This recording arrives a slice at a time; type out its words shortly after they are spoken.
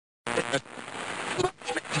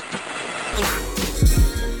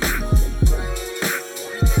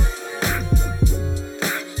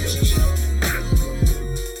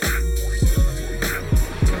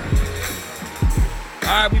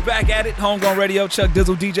back at it. Homegrown Radio, Chuck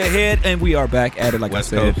Dizzle, DJ Head, and we are back at it, like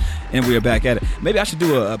West I said. Coast. And we are back at it. Maybe I should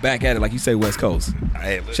do a back at it, like you say, West Coast.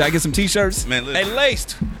 Hey, Should I get some T-shirts? Man, listen. Hey,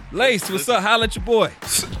 Laced, what's up? Holla at your boy.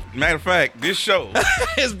 Matter of fact, this show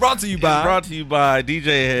It's brought to you by. is brought to you by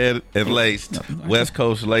DJ Head and Laced, West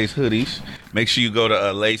Coast Lace hoodies. Make sure you go to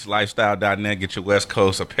lacelifestyle.net, get your West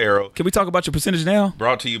Coast apparel. Can we talk about your percentage now?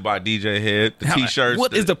 Brought to you by DJ Head. The T-shirts.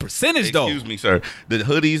 What is the percentage, though? Excuse me, sir. The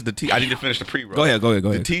hoodies, I need to finish the pre-roll. Go ahead.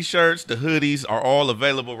 The T-shirts, the hoodies are all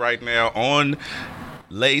available right now on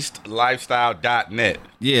lacedlifestyle.net.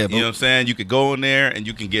 Yeah, you know what I'm saying? You could go in there and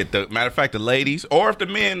you can get the matter of fact the ladies, or if the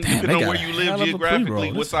men, Damn, depending they on where got you a live hell of a geographically,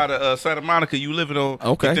 pre-roll. what side of Santa Monica you living on,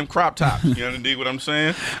 Okay. get them crop tops. You understand what I'm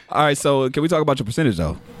saying? All right, so can we talk about your percentage,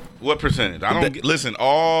 though? What percentage? I don't listen.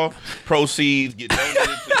 All proceeds get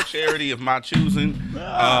donated to a charity of my choosing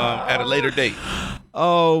at a later date.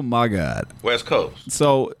 Oh, my God. West Coast.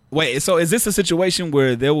 So so is this a situation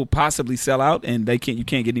where they will possibly sell out and you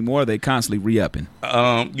can't get any more? Or they constantly re-upping?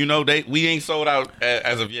 We ain't sold out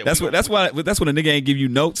as of yet. That's when a nigga ain't give you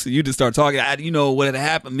notes. You just start talking. You know what had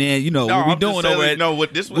happened, man. You know what we doing over at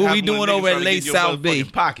what we doing over at Lake South B.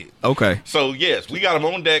 Pocket. Okay. So yes, we got them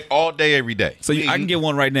on deck all day, every day. So I can get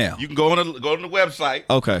one right now. You can go on the website.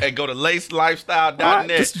 Okay. And go to lacelifestyle.net. All right,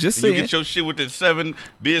 just and you get your shit within 7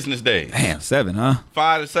 business days. Damn, 7, huh?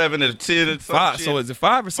 5 to 7 to 10 to 5. So is it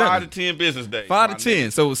 5 or 7? 5 to 10 business days. 5 to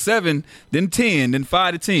 10. So 7, then 10, then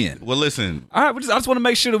 5 to 10. Well, listen. All right, I just want to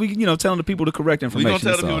make sure that we, telling the people the correct We information. gonna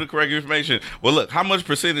tell the people the correct information. Well, look, how much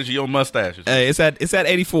percentage of your mustaches? Hey, it's at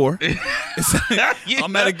 84.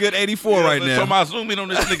 I'm at a good 84 right now. So I'm zoom in on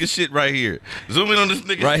this nigga shit right here. Zoom in on this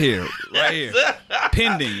nigga Right here.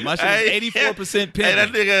 Pending. My shit is 84% pending. Hey, that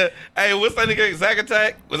nigga. Hey, what's that nigga? Zack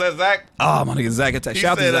Attack? Was that Zach? Oh, my nigga, Zack Attack.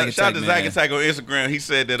 Shout out to Zack Attack, Shout out to man. Zack Attack on Instagram. He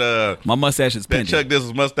said that my mustache is pending. Chuck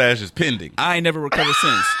Dizzle's mustache is pending. I ain't never recovered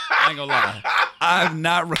since. I ain't gonna lie. I've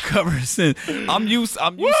not recovered since. I'm used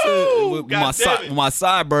to my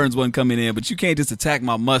sideburns wasn't coming in, but you can't just attack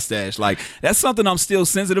my mustache. Like, that's something I'm still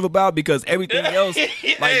sensitive about because everything else,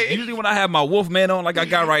 like usually when I have my Wolfman on like I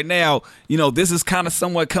got right now, this is kind of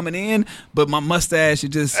somewhat coming in, but my mustache,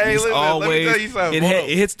 it always, it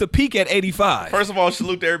hits the peak at 85. First of all,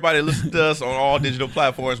 salute to everybody that listens to us on all digital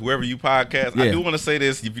platforms, wherever you podcast. Yeah. I do want to say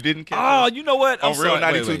this. If you didn't catch us, you know what? on Real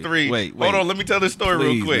 92.3. Wait. Hold on, let me tell this story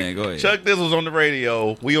real quick. Man, go ahead. Chuck Dizzle's on the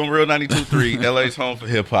radio. We on Real 92.3, LA's home for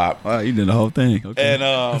hip hop. All right, you did the whole thing. Okay.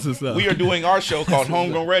 And we are doing our show called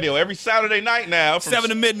Homegrown Radio every Saturday night now. From 7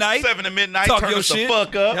 to midnight. 7 to midnight. Talk Turn your us the shit.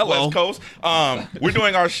 fuck up, Hello. West Coast. We're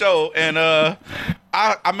doing our show, and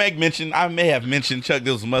I may have mentioned Chuck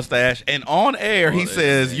Dizzle's mustache, and on air he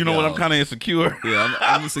says, "You know what? I'm kind of insecure." Yeah,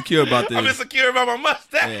 I'm insecure about this. I'm insecure about my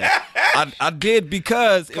mustache. Yeah. I did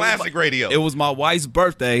because Classic radio. It was my wife's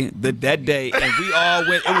birthday that day, and we all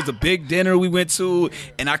went. It was a big dinner we went to,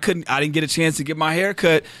 and I didn't get a chance to get my hair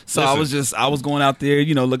cut, so I was going out there,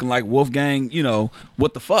 looking like Wolfgang.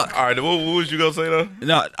 What the fuck? All right, what was you gonna say though?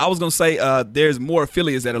 No, I was gonna say there's more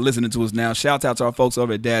affiliates that are listening to us now. Shout out to our folks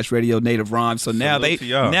over at Dash Radio, Native Rhymes. So now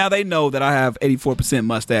they know that I have 84%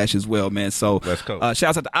 mustache as well, man. So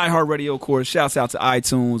shouts out to iHeartRadio, of course. Shouts out to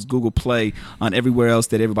iTunes, Google Play, on everywhere else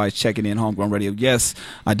that everybody's checking in. Homegrown Radio. Yes,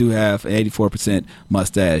 I do have an 84%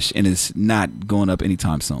 mustache, and it's not going up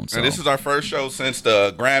anytime soon. So and this is our first show since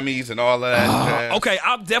the Grammys and all that. Okay,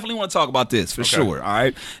 I definitely want to talk about this for sure. All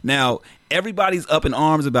right, now. Everybody's up in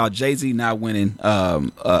arms about Jay-Z not winning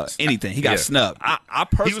anything. He got snubbed. I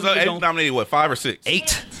personally he was nominated, what, 5 or 6?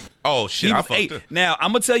 8. Oh, shit, He I was fucked 8. up. Now,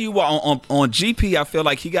 I'm going to tell you what, on GP, I feel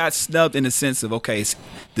like he got snubbed in the sense of, okay, this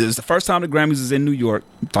is the first time the Grammys is in New York,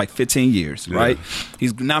 like 15 years, right?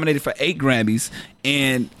 He's nominated for 8 Grammys,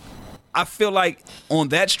 and I feel like on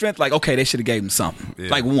that strength, like, okay, they should have gave him something. Yeah.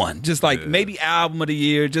 Like one. Just like maybe album of the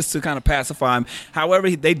year, just to kind of pacify him. However,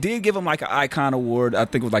 they did give him like an Icon Award. I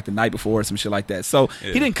think it was like the night before or some shit like that. So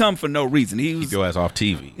he didn't come for no reason. He was Keep your ass off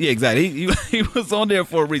TV. Yeah, exactly. He was on there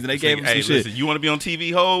for a reason. They gave him some shit. Listen, you want to be on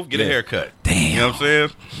TV, Hov? Get a haircut. Damn. You know what I'm saying?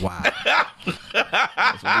 Wow.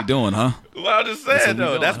 That's what we doing, huh? Well, I'm just saying,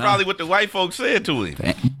 though. That's probably what the white folks said to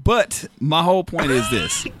him. But my whole point is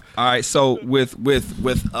this. All right, so with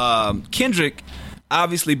Kendrick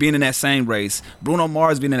obviously being in that same race, Bruno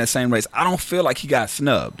Mars being in that same race, I don't feel like he got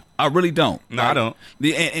snubbed. I really don't. No, I don't.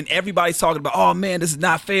 And everybody's talking about, oh man, this is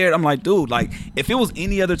not fair. I'm like, dude, like if it was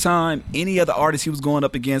any other time, any other artist he was going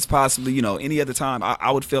up against, possibly, any other time,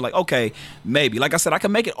 I would feel like, okay, maybe. Like I said, I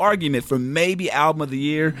can make an argument for maybe album of the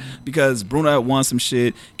year because Bruno had won some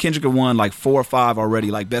shit. Kendrick had won like 4 or 5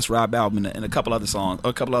 already, like best rap album and a couple other songs,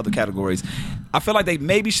 or a couple other categories. I feel like they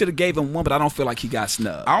maybe should have gave him one, but I don't feel like he got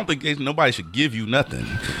snubbed. I don't think nobody should give you nothing.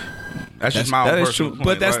 That's just my own that is personal true. point,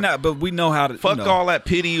 But that's right? not. But we know how to Fuck all that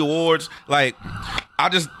pity awards. Like,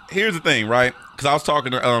 here's the thing, right? Because I was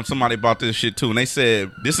talking to somebody about this shit too, and they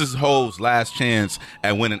said this is Ho's last chance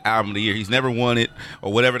at winning album of the year. He's never won it,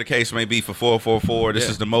 or whatever the case may be, for 444. This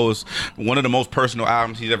is one of the most personal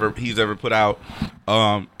albums he's ever put out,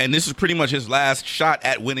 and this is pretty much his last shot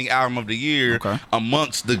at winning album of the year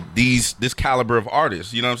amongst this caliber of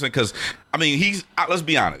artists. You know what I'm saying? Because I mean, let's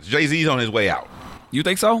be honest, Jay-Z's on his way out. You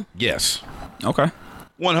think so? Yes. Okay.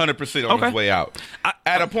 100% on his way out.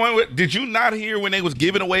 At a point where, did you not hear when they was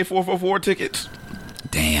giving away 444 tickets?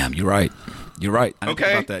 Damn, you're right. You're right. I didn't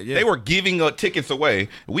think about that. Yeah. They were giving tickets away.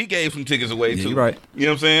 We gave some tickets away too. You're right. You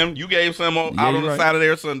know what I'm saying? You gave some out on a Saturday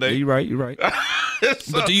or Sunday. Yeah, you're right. You're right.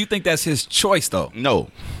 So, but do you think that's his choice though?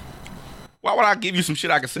 No. Why would I give you some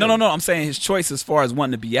shit I can say? No. I'm saying his choice as far as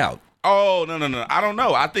wanting to be out. Oh, no. I don't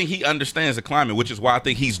know. I think he understands the climate, which is why I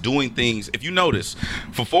think he's doing things. If you notice,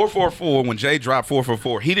 for 444, when Jay dropped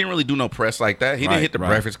 444, he didn't really do no press like that. He didn't hit the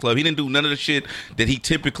Breakfast Club. He didn't do none of the shit that he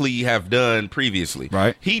typically have done previously.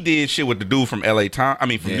 Right. He did shit with the dude from New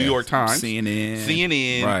York Times.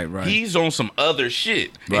 CNN. Right. He's on some other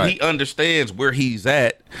shit. Right. And he understands where he's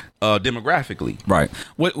at demographically. Right.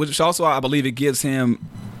 Which also, I believe it gives him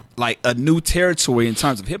like a new territory in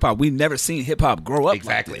terms of hip hop. We've never seen hip hop grow up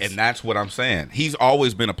exactly, like this. And that's what I'm saying. He's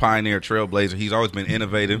always been a pioneer, trailblazer. He's always been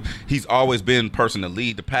innovative. He's always been the person to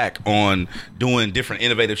lead the pack on doing different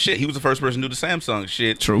innovative shit. He was the first person to do the Samsung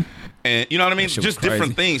shit. True. And you know what I mean? Just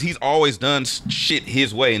different things. He's always done shit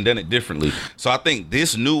his way and done it differently. So I think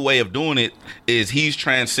this new way of doing it is he's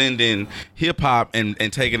transcending hip hop and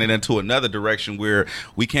taking it into another direction where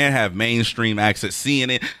we can't have mainstream access seeing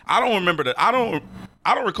it. I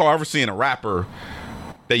don't recall ever seeing a rapper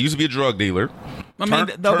that used to be a drug dealer,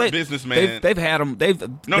 turned businessman. They've had him.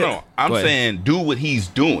 I'm saying do what he's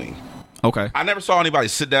doing. Okay. I never saw anybody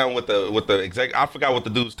sit down with the exec. I forgot what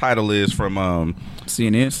the dude's title is from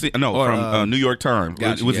CNN. From New York Times.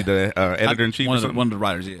 Gotcha, was he the editor in chief? One of the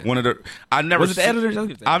writers. Yeah. One of the. Was it the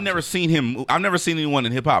editor? I've never seen him. I've never seen anyone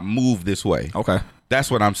in hip hop move this way. Okay. That's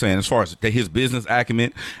what I'm saying, as far as his business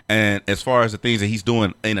acumen and as far as the things that he's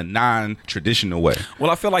doing in a non-traditional way. Well,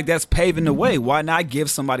 I feel like that's paving the way. Why not give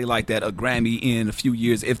somebody like that a Grammy in a few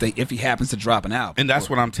years if he happens to drop an album? And that's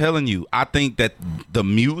what I'm telling you. I think that the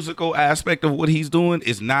musical aspect of what he's doing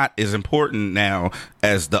is not as important now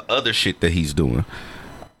as the other shit that he's doing.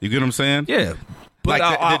 You get what I'm saying? Yeah. But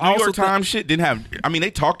like the New York Times shit didn't have. I mean,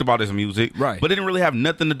 they talked about his music, right? But it didn't really have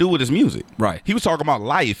nothing to do with his music, right? He was talking about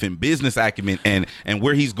life and business acumen and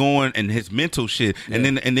where he's going and his mental shit. Yeah.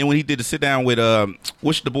 And then when he did the sit down with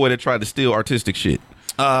what's the boy that tried to steal artistic shit?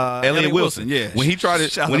 Elliot Wilson. Yeah. When he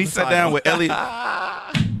sat down with Elliot.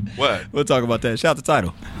 What? We'll talk about that. Shout out to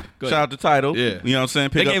Tidal. Shout out to Tidal. Yeah. You know what I'm saying?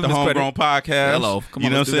 Pick up the Homegrown Podcast. Hello. Come on, you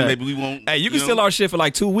know what I'm saying? That. Maybe we won't. Hey, you can steal our shit for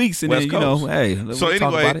like 2 weeks and West then, Coast. hey. So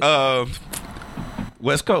anyway,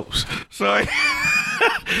 West Coast.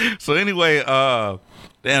 So anyway,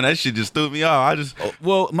 damn, that shit just threw me off.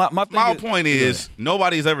 My point is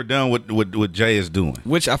nobody's ever done what Jay is doing,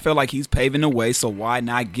 which I feel like he's paving the way. So why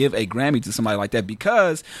not give a Grammy to somebody like that?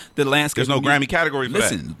 Because the landscape. There's no Grammy category for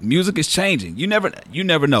that. Listen, music is changing. You never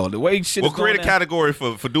know the way shit. We'll create a category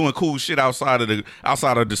for doing cool shit outside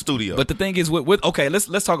of the studio. But the thing is, okay,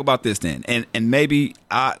 let's talk about this then. And maybe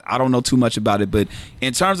I don't know too much about it, but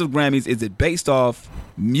in terms of Grammys, is it based off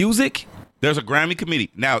music? There's a Grammy committee.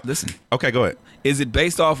 Now, listen. Okay, go ahead. Is it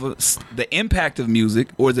based off of the impact of music,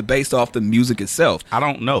 or is it based off the music itself? I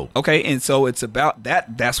don't know. Okay, and so it's about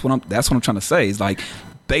that. That's what I'm trying to say. Is like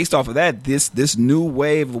based off of that, this new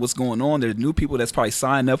wave of what's going on. There's new people that's probably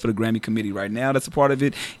signed up for the Grammy committee right now. That's a part of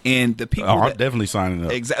it, and the people. I'm definitely signing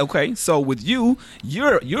up. Exactly. Okay, so with you're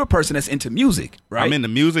a person that's into music, right? I'm into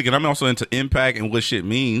music, and I'm also into impact and what shit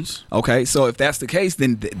means. Okay, so if that's the case,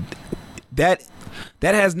 then that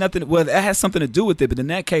has nothing. Well, that has something to do with it. But in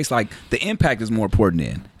that case, like the impact is more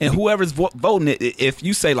important. And whoever's voting it, if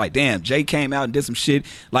you say like, "Damn, Jay came out and did some shit,"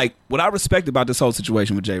 like what I respect about this whole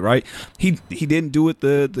situation with Jay, right? He didn't do it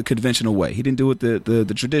the conventional way. He didn't do it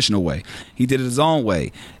the traditional way. He did it his own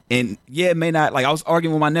way. And yeah, it may not, like I was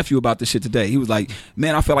arguing with my nephew about this shit today. He was like,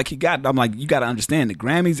 "Man, I feel like he got it." I'm like, "You got to understand, the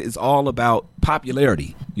Grammys is all about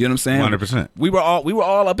popularity." You know what I'm saying? 100%. We were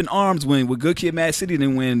all up in arms when with Good Kid, Mad City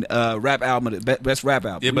didn't win rap album, best rap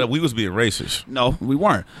album. Yeah, but we was being racist. No, we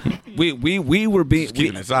weren't. We were being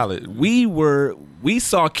keeping it solid. We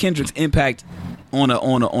saw Kendrick's impact on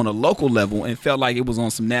a local level and felt like it was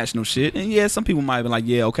on some national shit. And yeah, some people might have been like,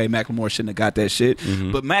 yeah, okay, Macklemore shouldn't have got that shit.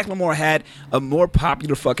 But Macklemore had a more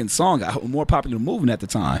popular fucking song, a more popular movement at the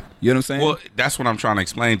time. You know what I'm saying? Well, that's what I'm trying to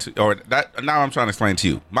explain now I'm trying to explain to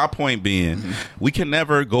you. My point being, we can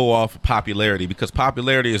never go off of popularity because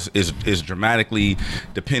popularity is dramatically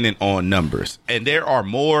dependent on numbers. And there are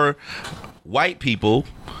more white people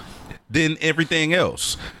than everything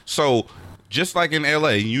else. So just like in LA,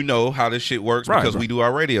 you know how this shit works because we do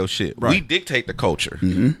our radio shit. We dictate the culture.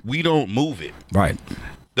 We don't move it. Right.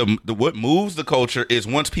 The what moves the culture is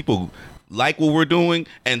once people like what we're doing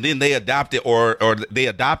and then they adopt it or they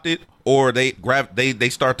adopt it or they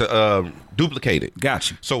start to duplicate it.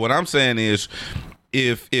 Gotcha. So what I'm saying is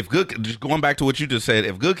if just going back to what you just said,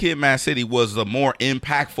 if Good Kid, Mad City was the more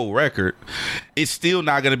impactful record, it's still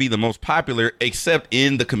not going to be the most popular, except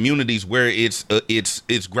in the communities where it's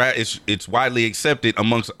widely accepted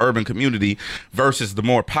amongst the urban community versus the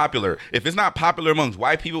more popular. If it's not popular amongst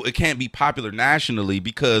white people, it can't be popular nationally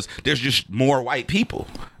because there's just more white people.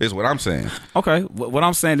 Is what I'm saying. Okay, what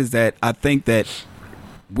I'm saying is that I think that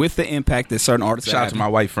with the impact that certain artists shout out to my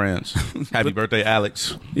white friends. Happy birthday,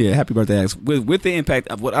 Alex. Yeah, happy birthday, Alex. With the impact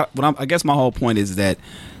of I guess my whole point is that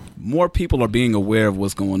more people are being aware of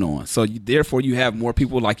what's going on. So therefore, you have more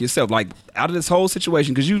people like yourself, like out of this whole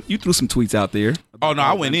situation, because you threw some tweets out there. Oh no,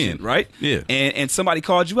 I went in, right? Yeah, and somebody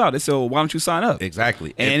called you out. They said, well, "Why don't you sign up?"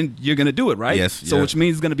 Exactly, and you're gonna do it, right? Yes. So which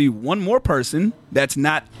means it's gonna be one more person that's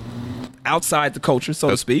not outside the culture,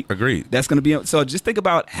 so to speak. Agreed. That's going to be so. Just think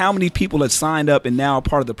about how many people have signed up and now are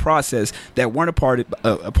part of the process that weren't a part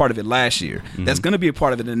of it last year. That's going to be a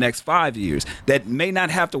part of it in the next 5 years. That may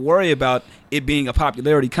not have to worry about it being a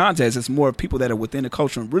popularity contest. It's more people that are within the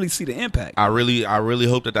culture and really see the impact. I really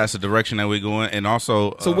hope that that's the direction that we're going, and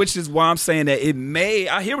also which is why I'm saying that it may.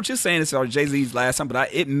 I hear what you're saying. It's Jay-Z's last time,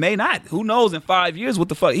 but it may not. Who knows? In 5 years, what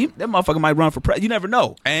the fuck? That motherfucker might run for president. You never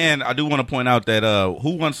know. And I do want to point out that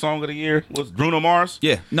who won Song of the Year was Bruno Mars.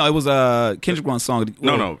 Yeah, no, it was Kendrick won Song of the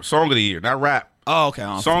Year. No, Song of the Year, not rap. Oh, okay.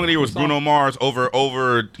 Song of the Year was Bruno Mars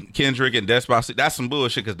over Kendrick and Despacito. That's some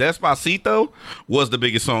bullshit because Despacito was the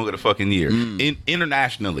biggest song of the fucking year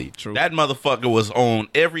internationally. True. That motherfucker was on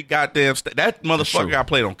every goddamn that motherfucker got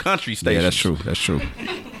played on country stations. Yeah, that's true. That's true.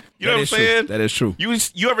 You know what I'm saying? That is true. You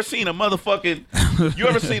ever seen a motherfucking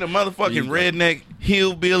redneck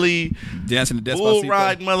hillbilly dancing to Despacito? Bull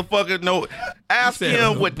riding motherfucker? No, ask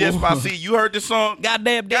him what Despacito. You heard this song?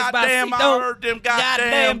 Goddamn Despacito. Goddamn, I heard them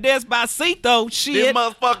goddamn Despacito shit. Them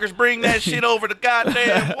motherfuckers bring that shit over the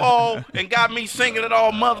goddamn wall and got me singing it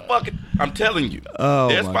all motherfucking. I'm telling you,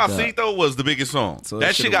 Despacito was the biggest song. So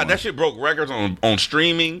that shit broke records on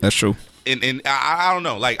streaming. That's true. And I don't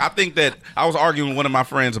know. Like, I think that I was arguing with one of my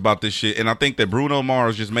friends about this shit, and I think that Bruno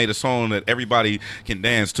Mars just made a song that everybody can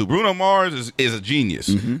dance to. Bruno Mars is a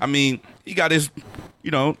genius. I mean, he got his,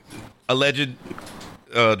 alleged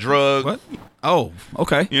drug. What? Oh,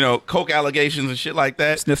 okay. Coke allegations and shit like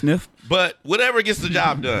that. Sniff. But whatever gets the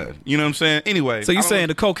job done. You know what I'm saying? Anyway. So you're saying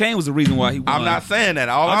the cocaine was the reason why he won? I'm not saying that.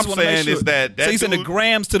 All I'm saying is that so you said the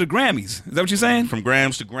grams to the Grammys. Is that what you're saying? From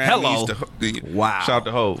grams to Grammys. Hello. Wow. Shout out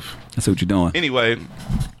to Hove. That's what you're doing. Anyway.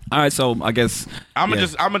 All right, so I guess I'm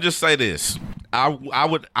gonna just say this. I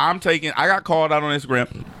got called out on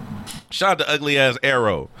Instagram. Shout out to ugly ass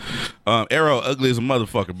Arrow. Arrow ugly as a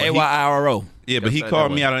motherfucker. AYRO. Yeah, but he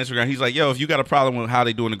called me out on Instagram. He's like, "Yo, if you got a problem with how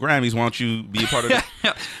they doing the Grammys, why don't you be a part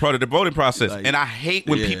of the voting process?" Like, and I hate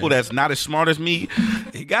when people that's not as smart as me,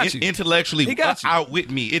 he got you intellectually outwit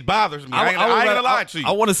me. It bothers me. I ain't gonna lie to you.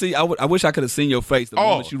 I want to see. I wish I could have seen your face the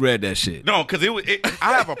moment you read that shit. No, because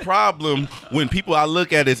I have a problem when people I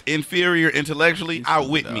look at as inferior intellectually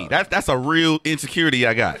outwit me. That's a real insecurity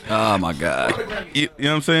I got. Oh my god. You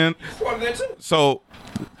know what I'm saying? So.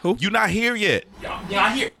 Who? You not here yet? Yeah,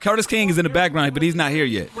 I hear. Curtis King is in the background, but he's not here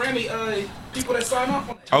yet. Grammy, people that sign up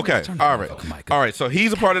on that. Okay, all right. So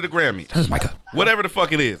he's a part of the Grammy. Turn his mic up. Whatever the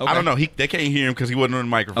fuck it is. Okay. I don't know. They can't hear him because he wasn't on the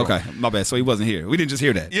microphone. Okay, my bad. So he wasn't here. We didn't just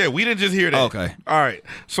hear that. Yeah, we didn't just hear that. Okay. All right.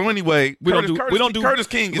 So anyway, Curtis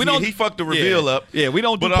King is here. He fucked the reveal up. Yeah, we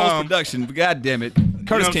don't do post production. But God damn it,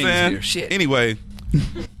 Curtis King is here. Shit. Anyway,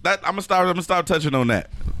 I'm gonna start touching on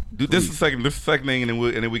that. This is the second thing, and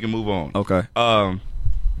then we can move on. Okay.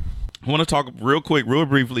 I want to talk real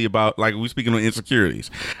briefly about, like, we're speaking on insecurities.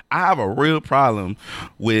 I have a real problem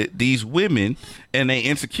with these women and their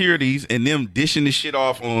insecurities and them dishing this shit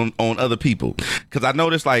off on other people. Because I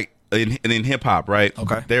noticed, like, in hip hop, right?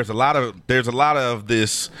 Okay. There's a lot of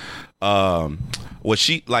this. What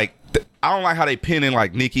she like. I don't like how they pinning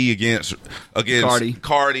like Nicki against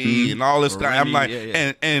Cardi and all this stuff. I'm like,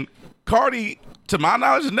 and Cardi, to my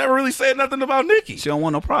knowledge, has never really said nothing about Nicki. She don't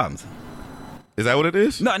want no problems. Is that what it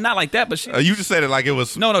is? No, not like that. But she. You just said it like it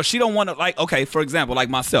was. No, she don't want to, like, okay, for example, like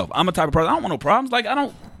myself. I'm a type of person, I don't want no problems. Like, I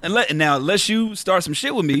don't, unless you start some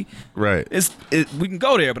shit with me, Right. We can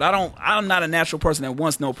go there, but I'm not a natural person that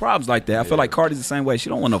wants no problems like that. I feel like Cardi's the same way. She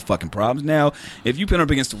don't want no fucking problems. Now, if you pin her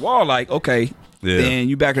up against the wall, like, okay, then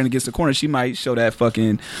you back her against the corner, she might show that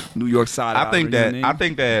fucking New York side. I think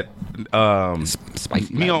that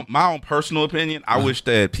me on my own personal opinion, I wish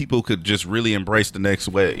that people could just really embrace the next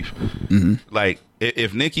wave. Like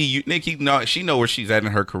if Nicki, she know where she's at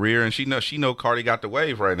in her career, and she know Cardi got the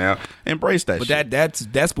wave right now. Embrace that. But shit.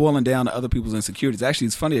 that's boiling down to other people's insecurities. Actually,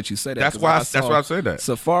 it's funny that you say that. That's why I said that.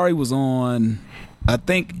 Safari was on, I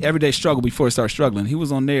think, Everyday Struggle before he started struggling. He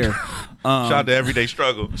was on there. Shout out to Everyday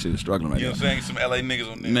Struggle. She was struggling right now. You know what I'm saying? Some LA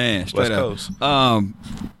niggas on there. Man, straight West up. Coast.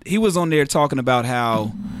 He was on there talking about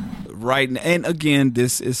how and again,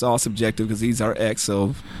 this is all subjective because he's our ex,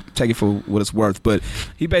 so take it for what it's worth. But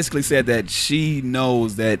he basically said that she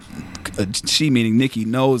knows that, she meaning Nicki,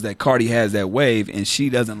 knows that Cardi has that wave, and she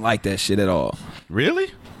doesn't like that shit at all. Really?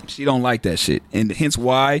 She don't like that shit, and hence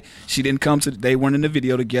why she didn't come to. They weren't in the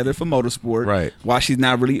video together for Motorsport. Right. Why she's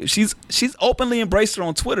not really. She's openly embraced her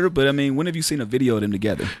on Twitter, but I mean, when have you seen a video of them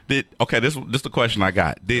together? This the question I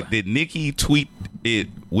got. Did Nicki tweet it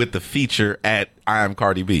with the feature at I am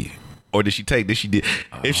Cardi B? Or if she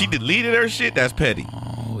deleted her shit, that's petty.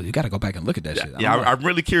 Oh, you got to go back and look at that shit. Yeah, I'm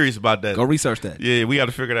really curious about that. Go research that. Yeah, we got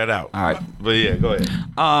to figure that out. All right. But yeah, go ahead.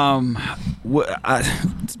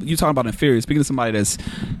 You talking about inferior? Speaking of somebody that's,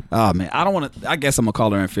 oh man, I don't want to. I guess I'm gonna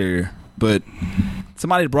call her inferior, but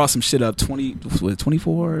somebody brought some shit up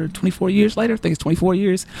 24 years later. I think it's 24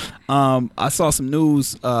 years. I saw some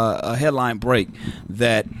news, a headline break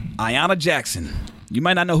that Ayanna Jackson. You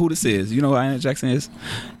might not know who this is. You know who Ayanna Jackson is?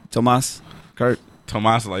 Tomas, Kurt.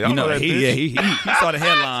 Tomas, like, y'all know that bitch? He saw the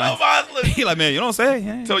headline. Tomas, he like, man, you don't say.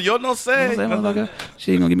 Yeah. So you don't say.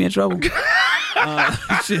 She ain't gonna get me in trouble.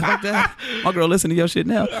 Shit like that. My girl, listen to your shit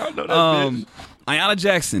now. I don't know that bitch. Ayanna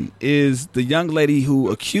Jackson is the young lady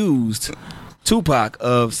who accused Tupac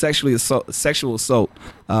of sexual assault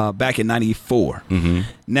back in '94. Mm-hmm.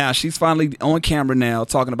 Now she's finally on camera now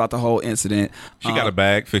talking about the whole incident. She got a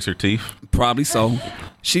bag, fix her teeth. Probably so.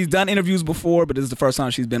 She's done interviews before, but this is the first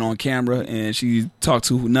time she's been on camera, and she talked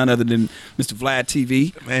to none other than Mr. Vlad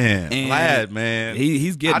TV. Man, and Vlad, man,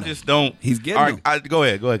 he's getting. I just don't. He's getting. All right, go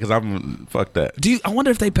ahead, because I'm fuck that. I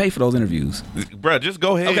wonder if they pay for those interviews, bro. Just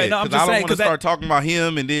go ahead. Okay, no, I'm just I don't saying want to start talking about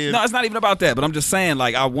him and then. No, it's not even about that. But I'm just saying,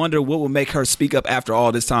 like, I wonder what will make her speak up after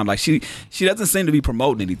all this time. Like, she doesn't seem to be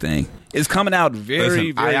promoting anything. It's coming out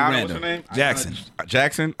very Ayanna, random. what's her name?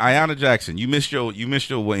 Jackson. Ayanna Jackson. You missed your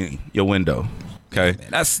window. Okay,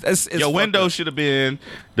 that's your window should have been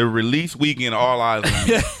the release weekend. All eyes on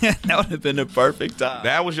you. That would have been the perfect time.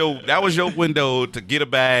 That was your window to get a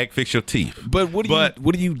bag, fix your teeth. But what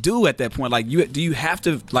do you do at that point? Like, do you have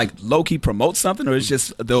to, like, low key promote something, or it's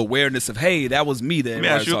just the awareness of, hey, that was me that. Let me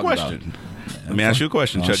ask you a question. Let me ask you a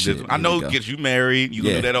question, Chuck. Shit. I know because you married, you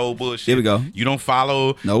do that old bullshit. Here we go. You don't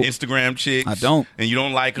follow Nope. Instagram chicks. I don't. And you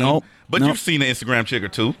don't like them. Nope. But Nope. you've seen an Instagram chick or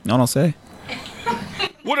two. No, don't say.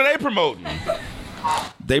 What are they promoting?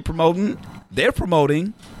 They're promoting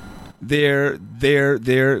their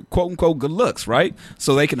quote unquote good looks, right?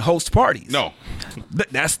 So they can host parties. No.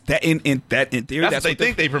 That's that in theory. That's what they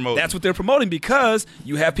think they promote. That's what they're promoting, because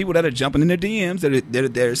you have people that are jumping in their DMs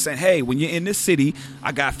that are saying, "Hey, when you're in this city,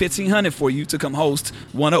 I got $1,500 for you to come host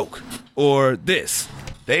One Oak or this."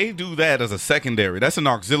 They do that as a secondary. That's an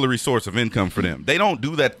auxiliary source of income for them. They don't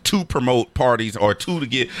do that to promote parties or to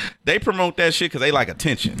get. They promote that shit because they like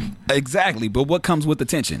attention. Exactly, but what comes with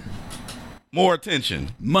attention? More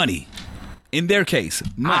attention. Money. In their case,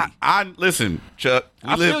 money. I listen, Chuck.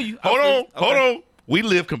 I feel you. Hold on. We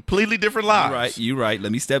live completely different lives. You're right.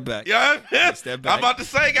 Let me step back. Yeah, step back. I'm about to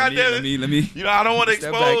say, goddamn it. Let me. You know, I don't want to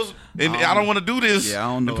expose, and I don't want to do this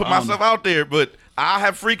and put myself out there, but I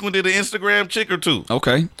have frequented an Instagram chick or two.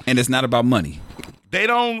 Okay, and it's not about money. They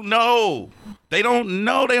don't know. They don't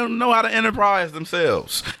know how to enterprise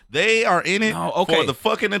themselves. They are in it for the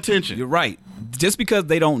fucking attention. You're right. Just because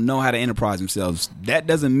they don't know how to enterprise themselves, that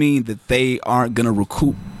doesn't mean that they aren't gonna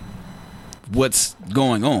recoup what's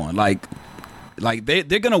going on. Like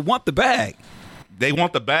they're gonna want the bag. They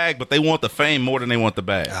want the bag, but they want the fame more than they want the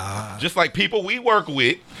bag. Just like people we work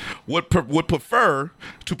with would prefer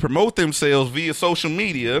to promote themselves via social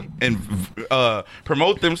media and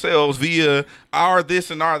promote themselves via our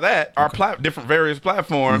this and our that, our different various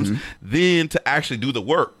platforms, than to actually do the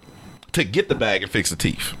work to get the bag and fix the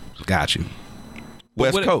teeth. Got you.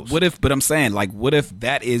 West Coast. But I'm saying, like, what if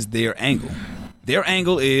that is their angle? Their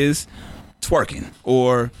angle is, twerking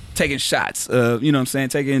or taking shots, you know what I'm saying,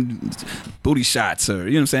 taking booty shots or,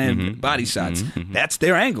 you know what I'm saying, body shots. That's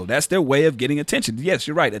their angle. That's their way of getting attention. Yes,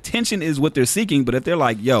 you're right. Attention is what they're seeking, but if they're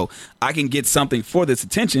like, yo, I can get something for this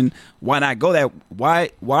attention, why not go that? Why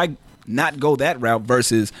not go that route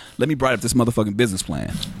versus let me brighten up this motherfucking business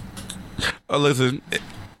plan? Listen,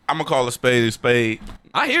 I'm gonna call a spade a spade.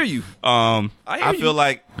 I hear you. I feel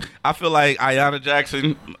like Ayanna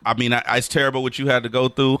Jackson. I mean, it's terrible what you had to go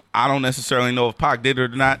through. I don't necessarily know if Pac did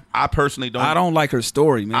it or not. I personally don't. I don't like her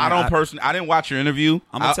story, man. I didn't watch your interview.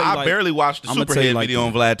 I barely watched the Superhead video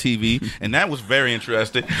on Vlad TV, and that was very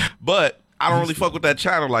interesting. But I don't really fuck with that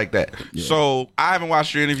channel like that. Yeah. So I haven't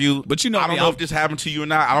watched your interview. But you know, I don't know if this happened to you or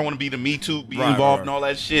not. I don't want to be the Me Too, involved in all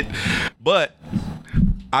that shit. But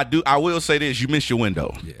I will say this: you missed your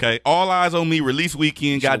window. Yeah. Okay, All Eyes on Me release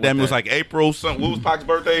weekend. Goddamn, it was like April. Something. What was Pac's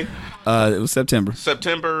birthday? It was September.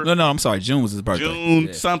 No, I'm sorry. June was his birthday.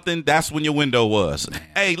 June something. That's when your window was.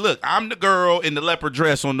 Hey, look, I'm the girl in the leopard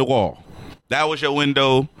dress on the wall. That was your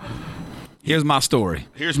window. Here's my story.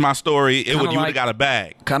 You would have got a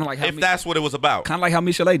bag. Kind of like how that's what it was about. Kind of like how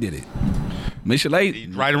Michelet did it.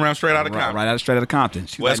 Michelet, right around straight out of Compton. Right out straight out of Compton.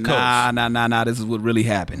 She's West like, Coast. Nah. This is what really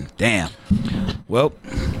happened. Damn. Well.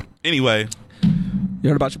 Anyway, you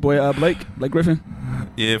heard about your boy Blake Griffin?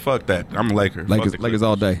 Yeah, fuck that. I'm a Laker. Lakers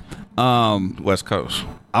all day. West Coast.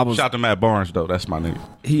 Shout out to Matt Barnes though. That's my nigga.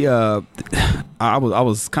 He I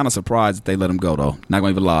was kind of surprised that they let him go though. Not gonna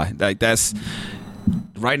even lie. Like that's.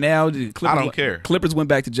 Right now, I don't care. Clippers went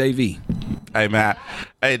back to JV. Hey, man.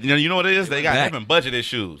 Hey, you know what it is? They got having budget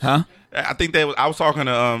issues. Huh? I think I was talking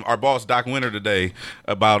to our boss Doc Winter today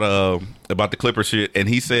about the Clipper shit, and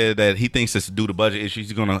he said that he thinks it's due to budget issues.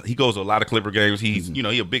 He goes to a lot of Clipper games. He's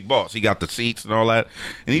he a big boss. He got the seats and all that,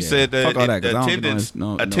 and he said that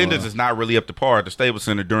attendance is not really up to par at the Staples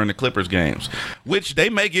Center during the Clippers games, which they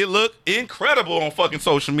make it look incredible on fucking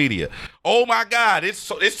social media. Oh my God, it's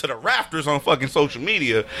to the rafters on fucking social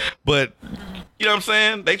media, but. You know what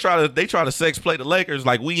I'm saying? They try to sex play the Lakers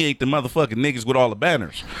like we ain't the motherfucking niggas with all the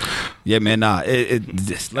banners. Yeah, man, nah.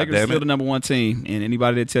 Lakers still the number one team, and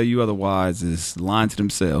anybody that tell you otherwise is lying to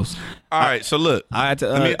themselves. All right, so look, I had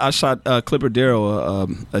to. I shot Clipper Darrell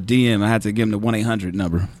a DM. I had to give him the 1-800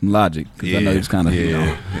 number from Logic because I know he was kind of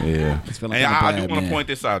yeah. And I do want to point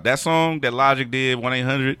this out. That song that Logic did,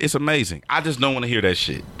 1-800, it's amazing. I just don't want to hear that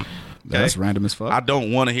shit. Okay? That's random as fuck. I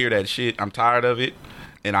don't want to hear that shit. I'm tired of it.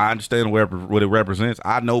 And I understand what it represents.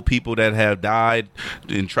 I know people that have died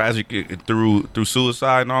in tragic through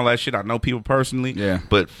suicide and all that shit. I know people personally. Yeah.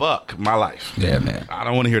 But fuck my life. Yeah, man. I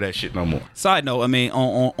don't want to hear that shit no more. Side note, I mean,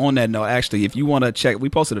 on that note, actually, if you want to check, we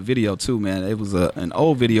posted a video too, man. It was an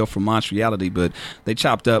old video from Montreality, but they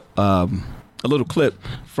chopped up a little clip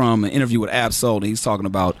from an interview with Ab-Soul, and he's talking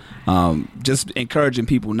about just encouraging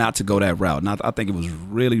people not to go that route. And I think it was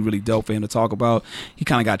really, really dope for him to talk about. He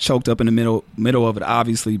kind of got choked up in the middle of it,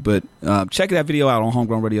 obviously, but check that video out on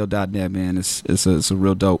homegrownradio.net, man. It's a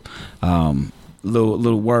real dope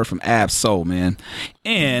little word from Ab-Soul, man.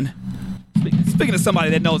 And speaking of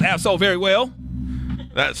somebody that knows Ab-Soul very well.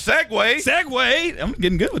 That segue. I'm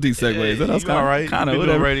getting good with these segues. Yeah, that's all right. Kind of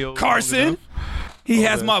whatever. Radio Carson. He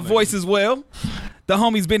has my voice as well. The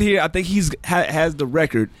homie's been here. I think has the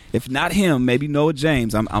record. If not him, maybe Noah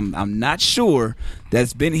James. I'm not sure.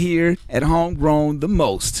 That's been here at Homegrown the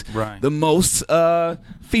most. Right. The most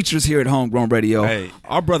features here at Homegrown Radio. Hey.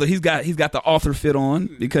 Our brother, he's got the author fit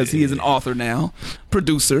on because he is an author now,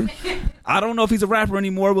 producer. I don't know if he's a rapper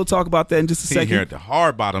anymore. We'll talk about that in just a second. He here at the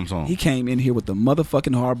hard bottoms on. He came in here with the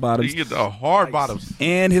motherfucking hard bottoms. He get the hard bottoms.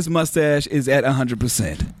 And his mustache is at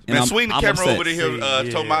 100%. Man, swing the camera over to here,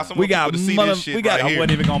 Tomas. We got I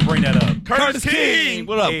wasn't even gonna bring that up. Curtis King.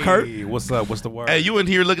 What up, Kurt? What's up? What's the word? Hey, you in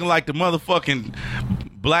here looking like the motherfucking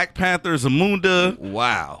Black Panther Zamunda.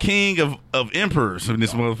 Wow. King of emperors in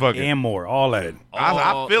this motherfucker. And more. All that.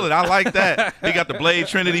 I feel it. I like that. He got the Blade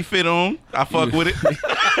Trinity fit on. I fuck with it.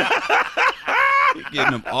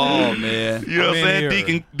 Getting them all, man. You know what I'm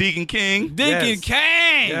saying? Deacon King. King.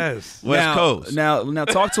 Yes. West Coast. Now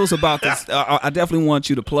talk to us about this. I definitely want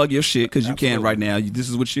you to plug your shit because you can right now. This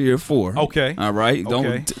is what you're here for. Okay. All right.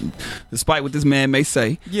 Okay. Despite what this man may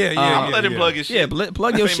say. Yeah. I'm gonna let him plug his shit. Yeah,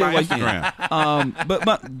 plug your shit while you can.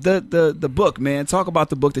 But the book, man. Talk about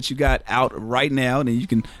the book that you got out right now, and then you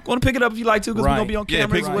can go and pick it up if you like to, because we're gonna be on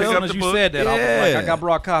camera as pick well. up As the you book. said that, I got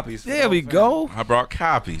brought copies. There we go. I brought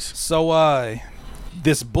copies. So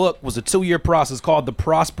this book was a 2-year process called The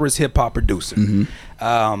Prosperous Hip Hop Producer.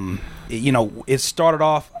 It started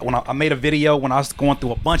off when I made a video when I was going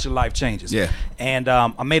through a bunch of life changes. Yeah. And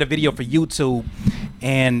I made a video for YouTube.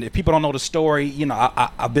 And if people don't know the story,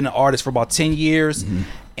 I've been an artist for about 10 years.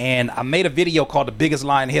 And I made a video called "The Biggest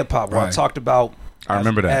Lie in Hip Hop," where I Right. talked about. I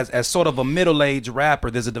remember that. As sort of a middle-aged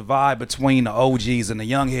rapper, there's a divide between the OGs and the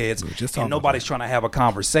young heads, just talking and nobody's trying to have a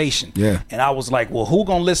conversation. Yeah. And I was like, well, who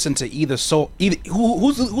gonna listen to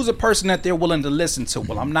who's a person that they're willing to listen to?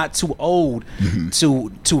 Well, I'm not too old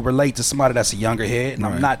to relate to somebody that's a younger head, and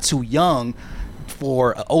I'm Right. not too young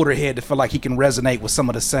for an older head to feel like he can resonate with some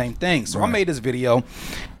of the same things. So I Right. made this video,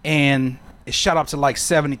 and it shot up to like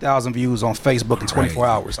 70,000 views on Facebook in 24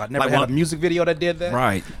 hours. I never Like had one- a music video that did that.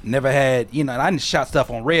 Right. Never had, and I didn't shot stuff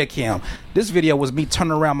on Red Cam. This video was me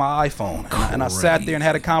turning around my iPhone. And I sat there and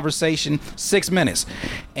had a conversation, 6 minutes.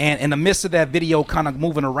 And in the midst of that video kind of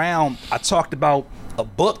moving around, I talked about a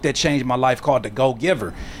book that changed my life called The Go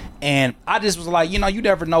Giver. And I just was like, you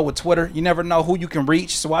never know with Twitter. You never know who you can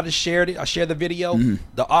reach. So I just shared it. I shared the video.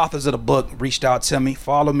 The authors of the book reached out to me,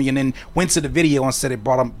 followed me, and then went to the video and said it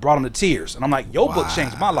brought them to tears. And I'm like, your book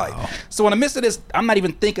changed my life. So in the midst of this, I'm not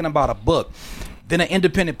even thinking about a book. Then an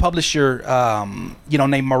independent publisher,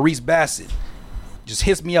 named Maurice Bassett, just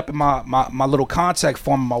hits me up in my little contact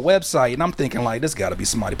form on my website, and I'm thinking like, this got to be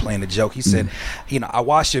somebody playing a joke. He said, I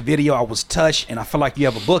watched your video, I was touched, and I feel like you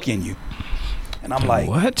have a book in you. And I'm like,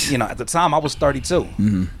 What? At the time I was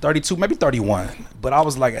 32, 32, maybe 31. But I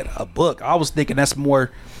was like, a book. I was thinking that's more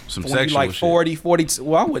Some when you sexual like shit. 40, 42.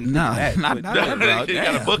 Well, I wouldn't Nah, think that. not but, that, bro. You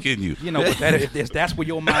got a book in you. but if that's where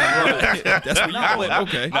your mind goes. That's what you want.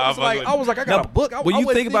 Okay. I was like, I got a book. When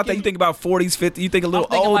you think about that, you think about 40s, 50s. You think a I'm little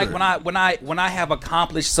thinking older. like when I have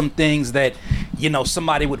accomplished some things that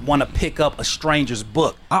somebody would want to pick up a stranger's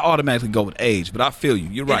book. I automatically go with age, but I feel you.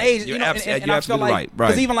 You're right. Age, you're and you're I feel absolutely like, right.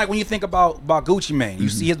 Because Right. even like when you think about Gucci Mane, you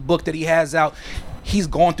see his book that he has out. He's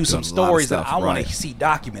going through some Done a lot of stories that stuff, I want right. to see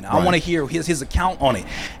documented. I Right. want to hear his account on it.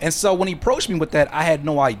 And so when he approached me with that, I had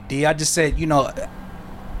no idea. I just said,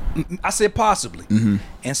 I said possibly. Mm-hmm.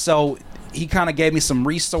 And so he kind of gave me some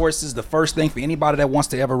resources. The first thing for anybody that wants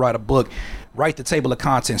to ever write a book, write the table of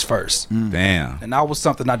contents first. Damn. And that was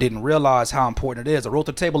something I didn't realize how important it is. I wrote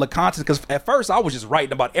the table of contents because at first I was just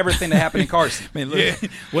writing about everything that happened in Carson. Man, look, Yeah.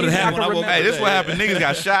 what Even happened I when I can woke up Hey, this today? what happened. Niggas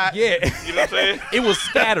got shot. Yeah. You know what I'm saying? It was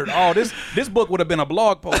scattered. Oh, this book would have been a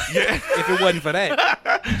blog post if it wasn't for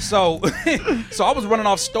that. So I was running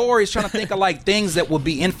off stories trying to think of like things that would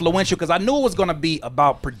be influential because I knew it was going to be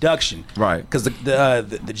about production. Right. Because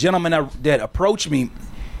the gentleman that approached me,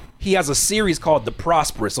 he has a series called The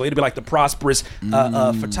Prosperous. So it'd be like the prosperous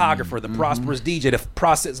photographer, the prosperous DJ, the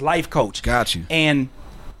process life coach. Got you. And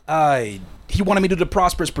he wanted me to do the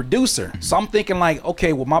prosperous producer. So I'm thinking like,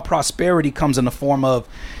 okay, well, my prosperity comes in the form of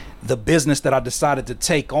the business that I decided to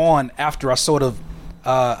take on after I sort of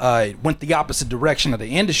went the opposite direction of the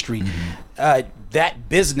industry. That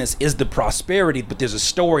business is the prosperity, but there's a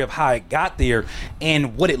story of how it got there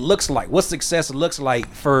and what it looks like, what success looks like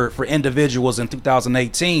for individuals in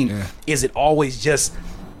 2018. Yeah. Is it always just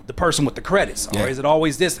the person with the credits, or Yeah. is it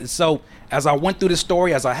always this? And so as I went through the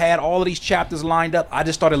story, as I had all of these chapters lined up, I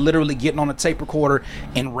just started literally getting on a tape recorder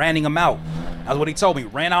and ranting them out. That's what he told me.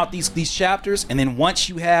 Ran out these chapters, and then once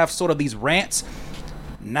you have sort of these rants,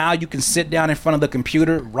 now you can sit down in front of the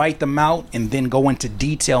computer, write them out, and then go into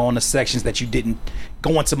detail on the sections that you didn't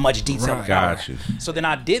go into much detail Right. about. Got you. So then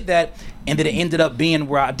I did that, and then it ended up being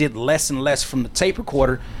where I did less and less from the tape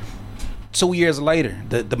recorder. 2 years later,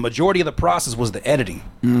 the majority of the process was the editing.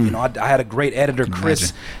 I had a great editor,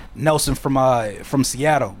 Chris Nelson from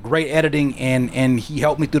Seattle. Great editing, and he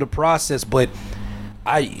helped me through the process. But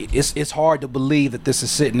it's hard to believe that this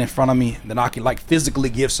is sitting in front of me, that I can like physically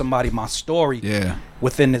give somebody my story. Yeah.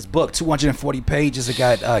 Within this book, 240 pages. It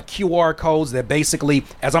got QR codes that basically,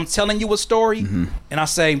 as I'm telling you a story, and I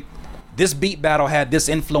say, this beat battle had this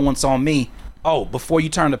influence on me. Oh, before you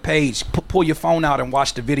turn the page, pull your phone out and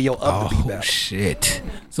watch the video of the beat Oh battle. shit!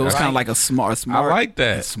 So it's kind of like a smart. I like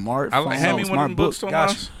that. A smart. I like. Hand me one of them books,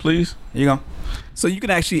 Tomas, please. Here you go. So you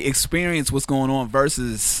can actually experience what's going on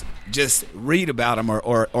versus just read about them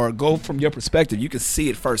or go from your perspective. You can see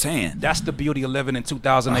it firsthand. That's the beauty of living in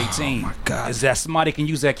 2018. Oh, my God. Is that somebody can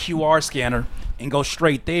use that QR scanner and go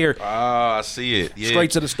straight there. Ah, I see it. Yeah.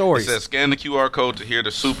 Straight to the stories. It says scan the QR code to hear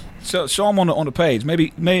the super. Show them on the page. Maybe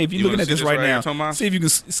if you're You looking wanna at see this this right right here, now, Tomas? see if you can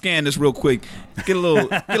scan this real quick. Get a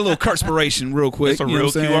little perspiration real quick. It's a you know real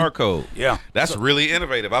what I'm saying? QR code. Yeah. That's really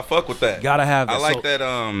innovative. I fuck with that. Gotta have that. I like So-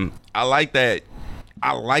 that.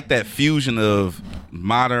 I like that fusion of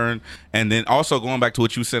modern, and then also going back to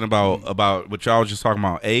what you said about what y'all was just talking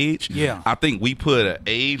about, age. Yeah. I think we put an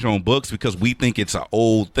age on books because we think it's an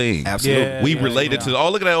old thing. Absolutely. Yeah, We yeah, related to, oh,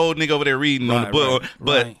 look at that old nigga over there reading on the Right, book. right,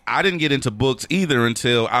 But right. I didn't get into books either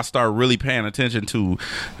until I started really paying attention to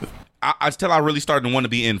I really started to want to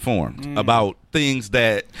be informed about things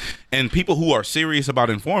that, and people who are serious about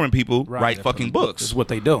informing people write fucking books. That's what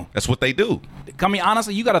they do. That's what they do. I mean,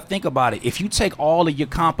 honestly, you got to think about it. If you take all of your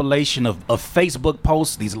compilation of Facebook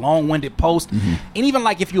posts, these long-winded posts, and even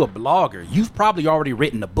like if you're a blogger, you've probably already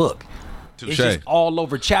written a book. It's just all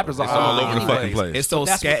over chapters. It's all over the fucking place. It's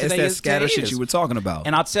that scatter shit you were talking about.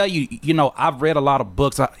 And I'll tell you, I've read a lot of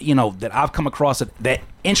books, that I've come across that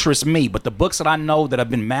interest me. But the books that I know that have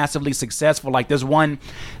been massively successful, like there's one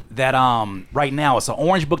that right now it's an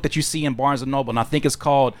orange book that you see in Barnes and Noble, and I think it's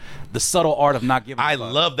called The Subtle Art of Not Giving a Fuck. I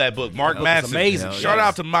love that book. Mark Manson. Amazing. Shout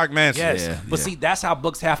out to Mark Manson. Yes. But see, that's how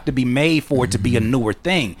books have to be made for it to be a newer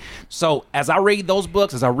thing. So as I read those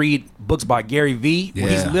books, as I read books by Gary Vee, where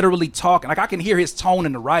he's literally talking, like I can hear his tone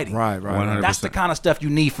in the writing. Right. 100%. That's the kind of stuff you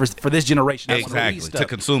need for this generation. That's Exactly. To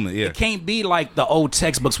consume it, It can't be like the old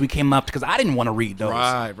textbooks we came up because I didn't want to read those.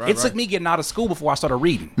 Right. It took me getting out of school before I started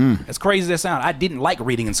reading. As crazy as that sounds, I didn't like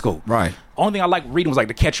reading in school. Right. Only thing I liked reading was like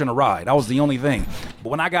The Catcher in the Rye. That was the only thing. But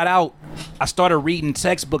when I got out, I started reading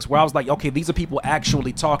textbooks where I was like, okay, these are people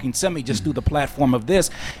actually talking to me just through the platform of this.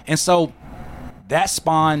 And so that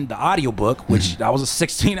spawned the audiobook, which that was a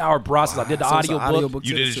 16-hour process. I did the audiobook.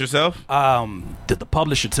 You did it yourself? The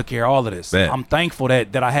publisher took care of all of this. Bet. I'm thankful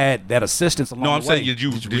that I had that assistance along the way. No, I'm saying, did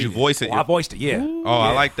you voice it? Oh, I voiced it, yeah.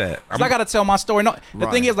 I like that. I got to tell my story. No, the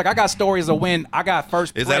thing is, like, I got stories of when I got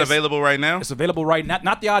first press. Is that available right now? It's available right now.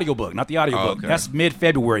 Not the audiobook. Okay. That's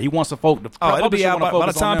mid-February. He wants to focus. It'll be out by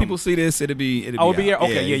the time people see this. It'll be out.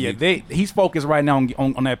 Okay, yeah. He's focused right now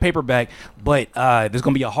on that paperback, but there's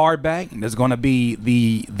going to be a hardback. There's going to be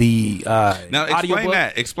the now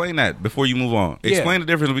audiobook. Explain that before you move on. Explain the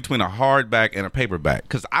difference between a hardback and a paperback,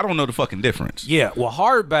 because I don't know the fucking difference. Yeah, well,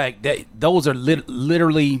 hardback, those are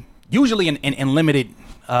literally usually in limited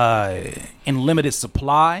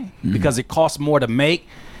supply because it costs more to make.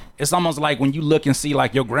 It's almost like when you look and see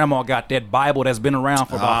like your grandma got that Bible that's been around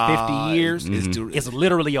for about 50 years. It's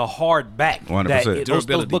literally a hardback. 100%. Those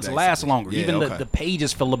books last longer. Yeah, even the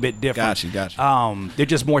pages feel a bit different. Gotcha. They're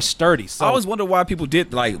just more sturdy. So I always wonder why people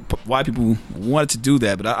why people wanted to do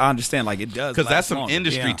that, but I understand like it does. Because that's some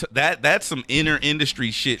industry. That's some inner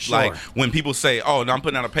industry shit. Sure. Like when people say, "Oh, no, I'm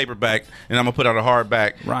putting out a paperback and I'm gonna put out a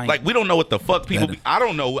hardback." Right. Like we don't know what the fuck people. I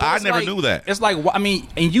don't know. I never knew that. It's like, I mean,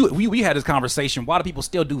 and we had this conversation. Why do people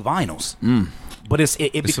still do vinyls? But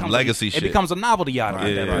it becomes some legacy shit. It becomes a novelty item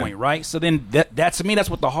at that point, right? So then that to me, that's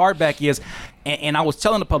what the hardback is. And I was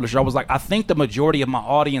telling the publisher, I was like, I think the majority of my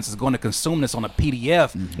audience is going to consume this on a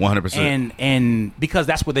PDF. 100%. And because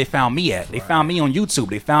that's where they found me at. They found me on YouTube.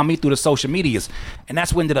 They found me through the social medias. And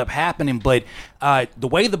that's what ended up happening. But the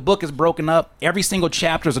way the book is broken up, every single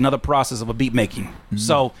chapter is another process of a beat making.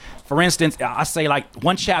 So, for instance, I say like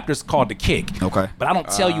one chapter is called The Kick. Okay. But I don't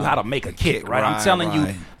tell you how to make a kick, right? I'm telling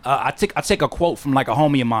you. I take a quote from like a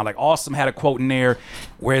homie of mine, like Awesome had a quote in there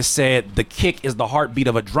where it said the kick is the heartbeat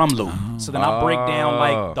of a drum loop. So then I break down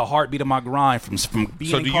like the heartbeat of my grind from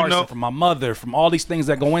being in Carson, from my mother, from all these things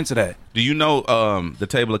that go into that. Do you know the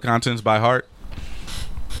table of contents by heart?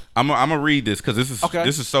 I'm gonna read this because this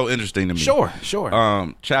is so interesting to me. Sure.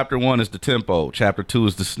 Chapter 1 is the tempo. Chapter 2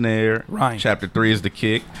 is the snare. Right. Chapter 3 is the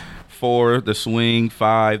kick. 4, the swing.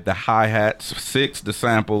 5, the hi-hats. 6, the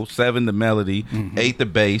sample. 7, the melody. 8, the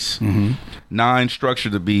bass. 9, structure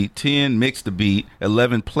the beat. 10, mix the beat.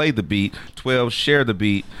 11, play the beat. 12, share the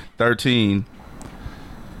beat. 13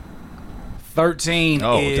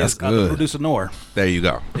 is that's good. The producer Noor. There you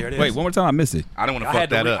go. There it is. Wait, one more time, I missed it. I don't want to fuck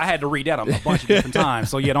that up. I had to read that a bunch of different times.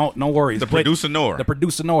 So yeah, no worries. The producer Noor. The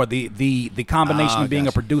producer Noor. The combination of being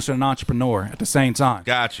a producer and an entrepreneur at the same time.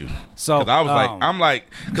 Got you. So I was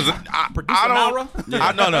because producer I don't.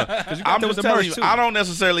 Nara? No. I'm just telling you, I don't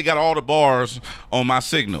necessarily got all the bars on my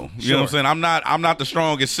signal. You know what I'm saying? I'm not the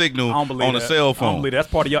strongest signal on a cell phone. I don't believe that. That's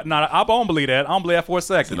part of your. No, I don't believe that. I don't believe that for a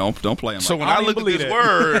second. Don't play them. So when I look at this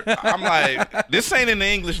word, I'm like, this ain't in the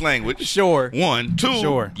English language. Sure. 1, 2.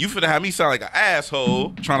 Sure. You finna have me sound like an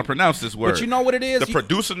asshole trying to pronounce this word. But you know what it is? The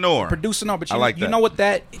producer Noor. Producer Noor. But you know what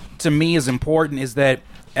that to me is important is that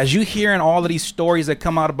as you hearing all of these stories that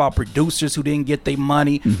come out about producers who didn't get their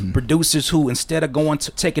money, producers who instead of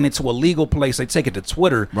taking it to a legal place, they take it to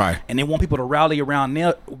Twitter, right? And they want people to rally around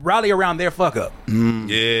their fuck up.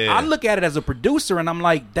 Yeah, I look at it as a producer, and I'm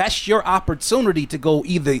like, that's your opportunity to go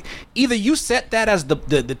either you set that as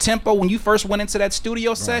the tempo when you first went into that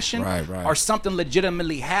studio session, right. or something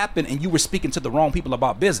legitimately happened, and you were speaking to the wrong people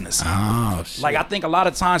about business. Oh, shit. Like I think a lot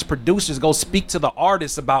of times producers go speak to the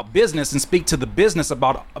artists about business and speak to the business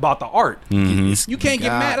about about the art. You can't get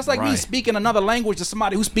mad. It's like me right. speaking another language to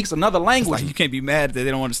somebody who speaks another language. Like you can't be mad that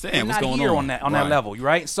they don't understand They're what's not going here on on that level,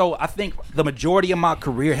 right? So I think the majority of my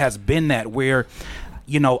career has been that where,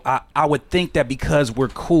 you know, I would think that because we're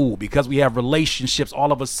cool, because we have relationships,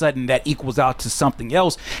 all of a sudden that equals out to something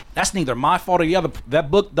else. That's neither my fault or the other.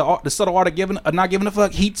 That book, the Subtle Art of Not Giving a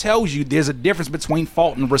Fuck, he tells you there's a difference between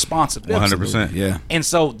fault and responsibility. 100%. Yeah. And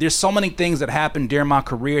so there's so many things that happened during my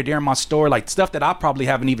career, during my story, like stuff that I probably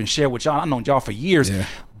haven't even shared with y'all. I've known y'all for years, Yeah.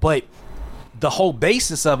 but the whole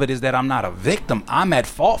basis of it is that I'm not a victim. I'm at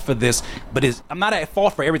fault for this, but I'm not at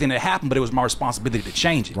fault for everything that happened, but it was my responsibility to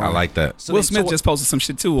change it. I like that. So Will then- Smith so- just posted some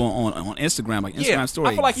shit too on Instagram, like Instagram Yeah, story.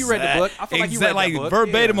 I feel like you read the book. I feel like you read that book.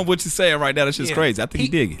 verbatim Yeah. of what you're saying right now. That's just Yeah. crazy. I think he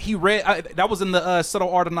dig it. He read that was in the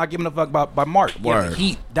Subtle Art of Not Giving a Fuck by Mark. Word.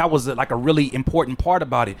 That was like a really important part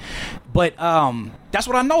about it. But that's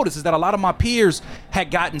what I noticed is that a lot of my peers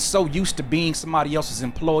had gotten so used to being somebody else's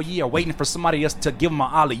employee or waiting for somebody else to give them an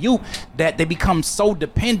alley-oop that they become so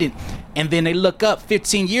dependent, and then they look up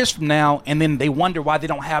 15 years from now and then they wonder why they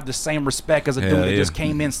don't have the same respect as a dude that just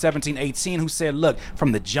came in 17, 18 who said, look,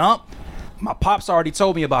 from the jump, my pops already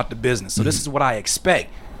told me about the business, so this is what I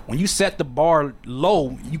expect. When you set the bar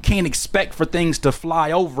low, you can't expect for things to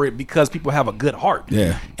fly over it because people have a good heart.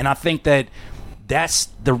 Yeah. And I think that that's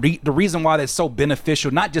the reason why that's so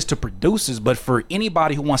beneficial, not just to producers, but for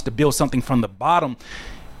anybody who wants to build something from the bottom.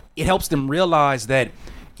 It helps them realize that,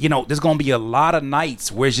 you know, there's going to be a lot of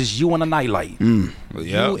nights where it's just you and a nightlight. And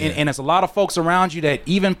there's a lot of folks around you that,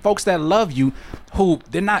 even folks that love you, who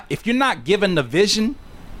they're not, if you're not given the vision,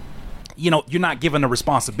 you know, you're not given the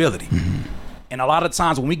responsibility. And a lot of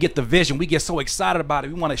times when we get the vision, we get so excited about it.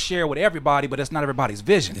 We want to share with everybody, but it's not everybody's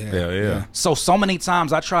vision. Yeah. So many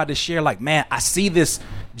times I tried to share, like, man, I see this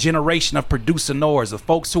generation of producers, of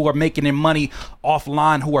folks who are making their money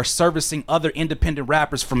offline, who are servicing other independent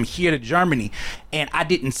rappers from here to Germany. And I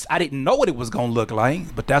didn't know what it was going to look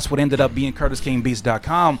like, but that's what ended up being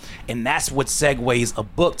CurtisKingBeats.com. And that's what segues a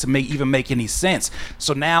book to even make any sense.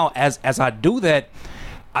 So now as I do that,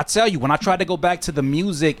 I tell you, when I tried to go back to the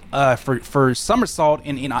music for Somersault,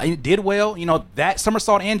 and it did well, you know, that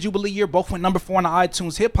Somersault and Jubilee Year both went number 4 on the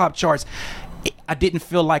iTunes hip hop charts. I didn't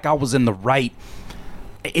feel like I was in the right.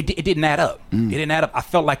 It didn't add up. It didn't add up. I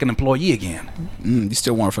felt like an employee again. You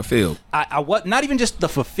still weren't fulfilled. I was not even just the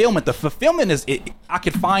fulfillment. The fulfillment is I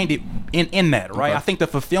could find it in that, right? Okay. I think the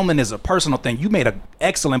fulfillment is a personal thing. You made an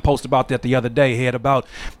excellent post about that the other day, Head, about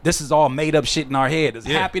this is all made up shit in our head. This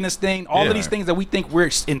happiness thing, all of these things that we think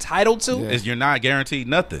we're entitled to. Is you're not guaranteed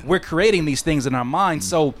nothing. We're creating these things in our minds.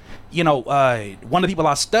 So, you know, one of the people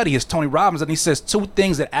I study is Tony Robbins, and he says 2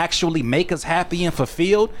 things that actually make us happy and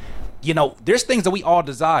fulfilled. You know, there's things that we all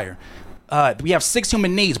desire. We have 6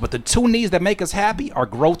 human needs, but the 2 needs that make us happy are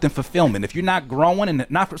growth and fulfillment. If you're not growing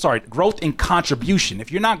growth and contribution.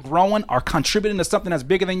 If you're not growing or contributing to something that's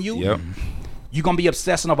bigger than you, you're going to be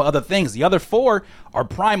obsessing over other things. The other 4 are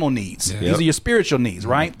primal needs. Yeah. These are your spiritual needs,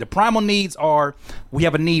 right? The primal needs are, we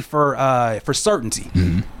have a need for certainty.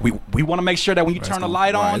 We want to make sure that when you turn the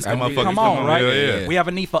light on, Right. come on, right? Yeah. We have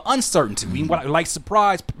a need for uncertainty. We like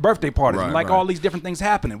surprise birthday parties. Right, we like right. all these different things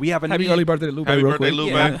happening. We have a Happy need. early birthday to Lupe. Happy real birthday, quick.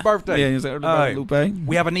 Lupe. Yeah, happy birthday. Yeah, it's early birthday, Lupe.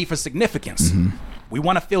 We have a need for significance. We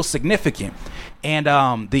want to feel significant. And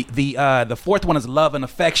the 4th one is love and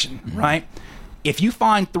affection, right? If you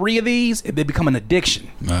find 3 of these, they become an addiction.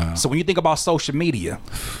 So when you think about social media,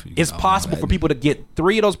 it's possible for people to get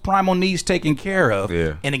 3 of those primal needs taken care of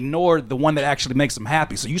and ignore the one that actually makes them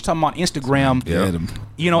happy. So you're talking about Instagram.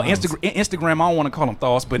 You know, Instagram, I don't want to call them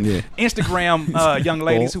thoughts, but Instagram young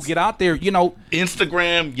ladies who get out there, you know.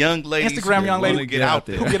 Instagram young ladies. Who get out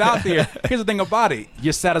there. Here's the thing about it.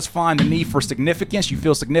 You're satisfying the need for significance. You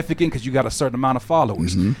feel significant because you got a certain amount of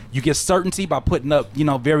followers. You get certainty by putting up, you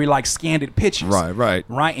know, very like scanned pictures. Right.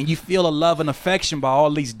 And you feel a love and affection by all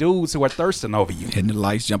these dudes who are thirsting over you. Hitting the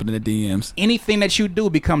likes, jumping in the DMs. Anything that you do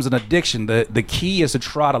becomes an addiction. The key is to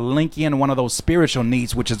try to link in one of those spiritual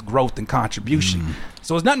needs, which is growth and contribution.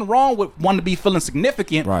 So there's nothing wrong with wanting to be feeling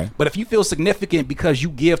significant. Right. But if you feel significant because you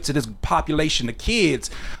give to this population of kids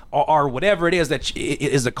or whatever it is that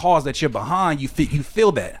is a cause that you're behind, you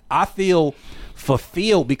feel that. I feel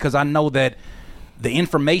fulfilled because I know that the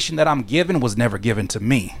information that I'm given was never given to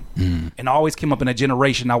me. And I always came up in a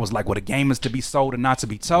generation I was like, well, the game is to be sold and not to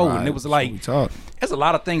be told. Right, And it was that's like, what we taught. there's a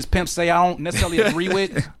lot of things pimps say I don't necessarily agree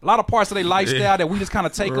with. A lot of parts of their lifestyle that we just kind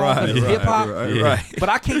of take on because it's hip hop. Right. But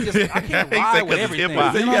I can't ride with everything. You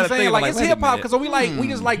know hip-hop. what I'm saying? Like, it's wait a hip hop minute. because we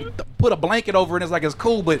just like put a blanket over it and it's like it's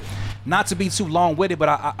cool, but not to be too long with it.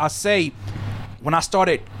 But I say when I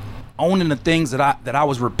started owning the things that I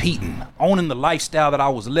was repeating, owning the lifestyle that I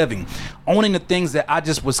was living, owning the things that I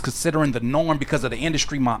just was considering the norm because of the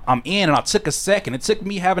industry I'm in. And I took a second. It took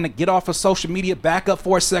me having to get off of social media, back up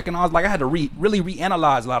for a second. I was like, I had to really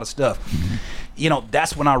reanalyze a lot of stuff. You know,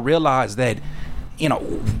 that's when I realized that, you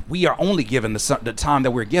know, we are only given the time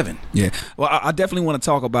that we're given. Yeah. Well, I definitely want to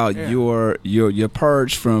talk about your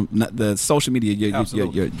purge from the social media.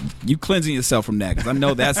 You cleansing yourself from that, because I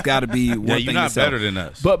know that's got to be one thing. You're not yourself. better than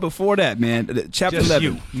us. But before that, man, chapter Just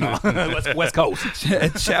 11. you. No. West Coast.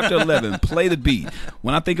 Chapter 11, play the beat.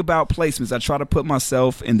 When I think about placements, I try to put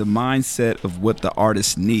myself in the mindset of what the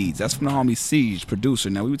artist needs. That's from the homie Siege,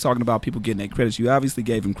 producer. Now, we were talking about people getting their credits. You obviously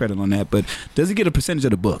gave him credit on that, but does he get a percentage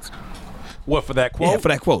of the book? What, for that quote? Yeah, for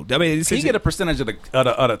that quote. I mean, he get a percentage of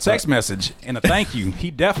the text message and a thank you. He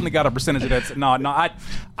definitely got a percentage of that. No,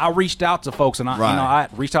 I reached out to folks, and I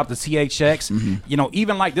reached out to THX. You know,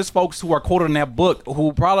 even like this folks who are quoted in that book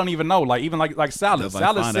who probably don't even know. Like even like Salad.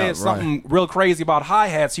 Salad said something real crazy about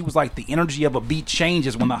hi-hats. He was like, the energy of a beat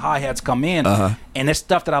changes when the hi-hats come in, and it's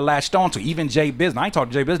stuff that I latched on to. Even Jay Business. I ain't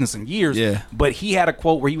talked to Jay Business in years. Yeah. But he had a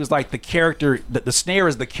quote where he was like, the character, the snare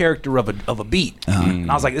is the character of a beat. And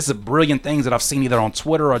I was like, this is a brilliant things that I've seen either on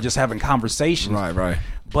Twitter or just having conversations. Right.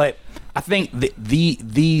 But I think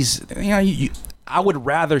these, you know, I would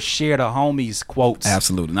rather share the homies' quotes.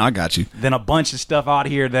 Absolutely. No, I got you. Than a bunch of stuff out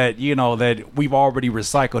here that, you know, that we've already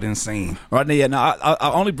recycled and seen. Right. Yeah. No,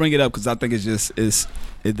 I only bring it up because I think it's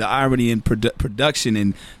the irony in production,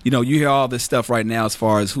 and you know, you hear all this stuff right now as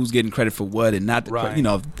far as who's getting credit for what and not. You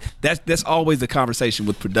know, that's always the conversation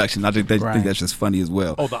with production. I think think that's just funny as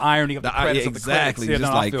well. Oh, the irony of the credits exactly. of the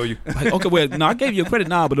credits. Just I feel you. Like, okay, well, no, I gave you a credit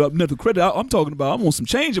now, but the credit I'm talking about, I want some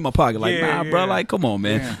change in my pocket. Like, bro, like, come on,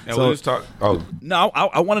 man. Yeah. And so let's talk. Oh, no,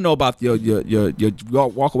 I want to know about your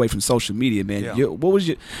walk away from social media, man. Yeah. What was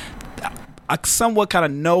your? I somewhat kind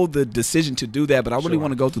of know the decision to do that, but I really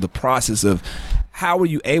want to go through the process of how were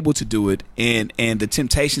you able to do it, and the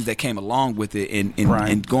temptations that came along with it,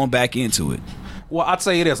 and going back into it. Well, I'll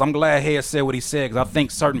tell you this. I'm glad Head said what he said, because I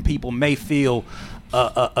think certain people may feel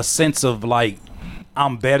a sense of like,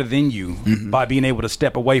 I'm better than you by being able to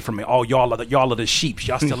step away from it. Oh, y'all are the sheep.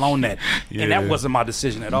 Y'all still own that. And that wasn't my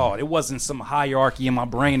decision at all. It wasn't some hierarchy in my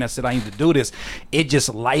brain that said I need to do this. It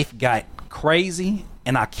just, life got crazy,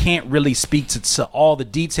 and I can't really speak to all the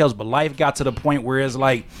details, but life got to the point where it's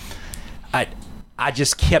like I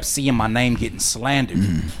just kept seeing my name getting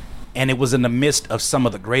slandered. And it was in the midst of some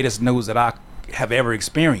of the greatest news that I have ever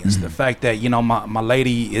experienced. The fact that, you know, my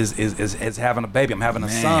lady is having a baby. I'm having a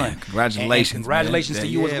son. Congratulations. And congratulations to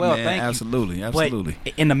you as well. Man, thank absolutely, you. Absolutely.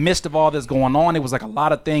 But in the midst of all this going on, it was like a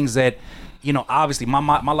lot of things that, you know, obviously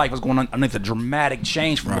my life was going underneath a dramatic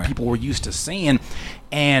change from what people were used to seeing.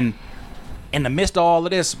 And in the midst of all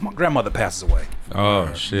of this, my grandmother passes away.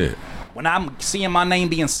 Oh, shit. When I'm seeing my name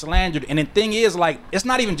being slandered, and the thing is, like, it's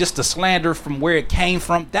not even just the slander from where it came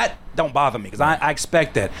from. That don't bother me, because I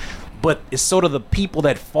expect that. But it's sort of the people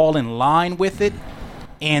that fall in line with it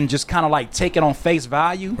and just kind of like take it on face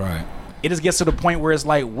value. Right. It just gets to the point where it's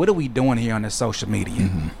like, what are we doing here on this social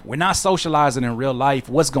media? We're not socializing in real life.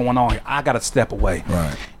 What's going on here? I got to step away.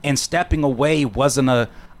 Right. And stepping away wasn't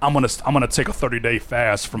I'm gonna take a 30-day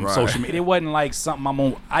fast from social media. It wasn't like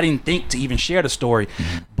something I didn't think to even share the story.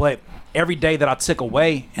 But every day that I took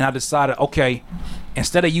away, and I decided, okay,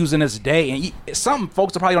 instead of using this day, and some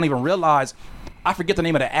folks probably don't even realize, I forget the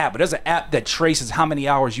name of the app, but there's an app that traces how many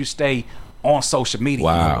hours you stay on social media.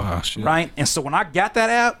 Wow. Right? And so when I got that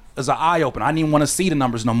app, it was an eye-opener. I didn't even want to see the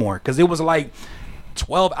numbers no more, because it was like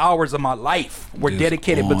 12 hours of my life were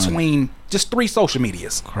dedicated between just 3 social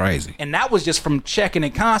medias. Crazy. And that was just from checking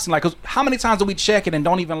it constantly. Like, 'cause how many times do we check it and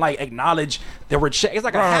don't even like acknowledge that we're checking? It's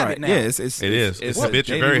like a habit now. Yeah, It is. It's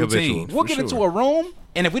habitual, daily very routine. habitual. We'll get into a room,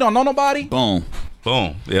 and if we don't know nobody, Boom.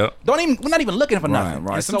 Boom. Yeah. we're not even looking for nothing.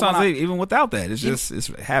 Right. And so Sometimes when even without that, it's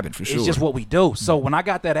a habit for sure. it's just what we do. So when I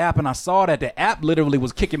got that app and I saw that the app literally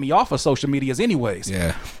was kicking me off of social medias anyways.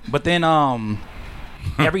 Yeah. But then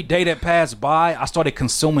every day that passed by, I started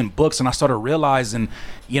consuming books, and I started realizing,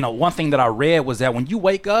 you know, one thing that I read was that when you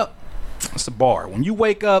wake up, it's a bar. When you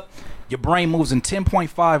wake up, your brain moves in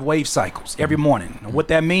 10.5 wave cycles every morning. And what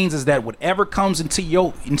that means is that whatever comes into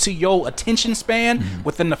your attention span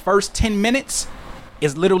within the first 10 minutes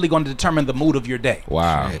is literally going to determine the mood of your day.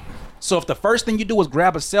 Wow. So if the first thing you do is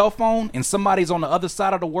grab a cell phone and somebody's on the other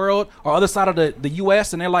side of the world or other side of the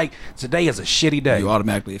U.S. and they're like, today is a shitty day. You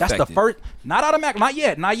automatically That's affected. the first. Not automatic. Not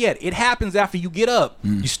yet. It happens after you get up.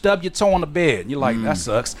 You stub your toe on the bed. You're like, that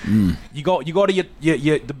sucks. You go to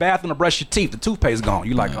the bathroom to brush your teeth. The toothpaste gone.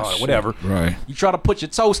 You're like, oh, whatever. Right. You try to put your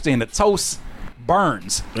toast in. The toast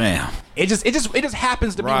burns. Damn. It just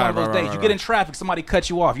happens to be one of those days. You get in right. traffic, somebody cuts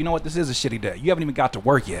you off. You know what? This is a shitty day. You haven't even got to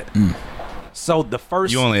work yet. So the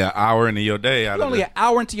first You only an hour into your day. you're only an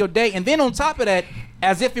hour into your day, and then on top of that,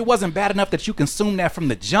 as if it wasn't bad enough that you consume that from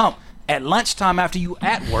the jump, at lunchtime after you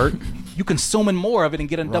at work, you consuming more of it and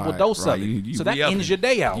getting a double dose of it. You So that re-upping. ends your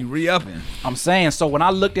day out. You re-upping. I'm saying, so when I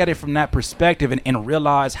looked at it from that perspective and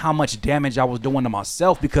realized how much damage I was doing to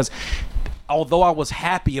myself, because although I was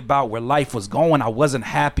happy about where life was going, I wasn't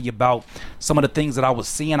happy about some of the things that I was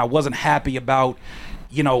seeing. I wasn't happy about,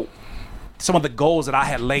 you know, some of the goals that I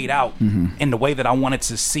had laid out in the way that I wanted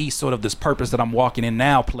to see sort of this purpose that I'm walking in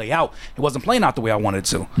now play out. It wasn't playing out the way I wanted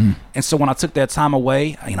to. And so when I took that time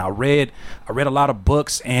away, you know, I read a lot of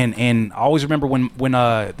books, and I always remember when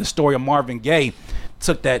the story of Marvin Gaye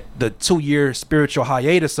took the 2-year spiritual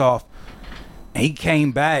hiatus off, and he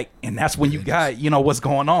came back, and that's when you got, you know, what's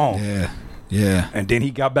going on. Yeah. And then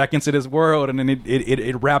he got back into this world, and then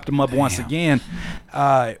it wrapped him up once again.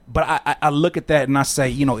 But I look at that and I say,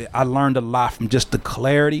 you know, I learned a lot from just the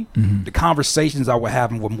clarity. The conversations I were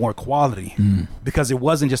having were more quality, because it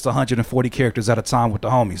wasn't just 140 characters at a time with the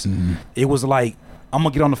homies. It was like, I'm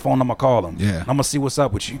gonna get on the phone, I'm gonna call them. Yeah. I'm gonna see what's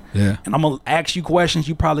up with you. Yeah. And I'm gonna ask you questions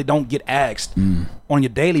you probably don't get asked on your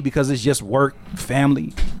daily, because it's just work,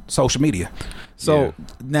 family, social media. So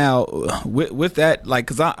now with that, like,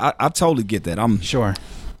 because I totally get that. I'm Sure.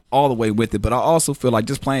 all the way with it, but I also feel like,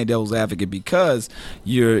 just playing devil's advocate, because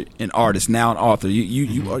you're an artist now, an author,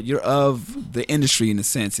 you're of the industry in a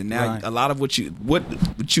sense, and now Right. a lot of what you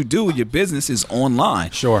do with your business is online.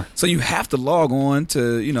 Sure. So you have to log on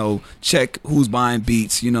to, you know, check who's buying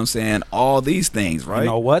beats, you know what I'm saying, all these things, right? You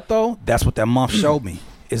know what though? That's what that month showed me,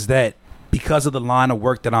 is that because of the line of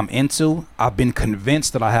work that I'm into, I've been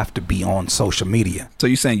convinced that I have to be on social media. So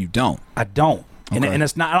you're saying you don't? I don't. Okay. And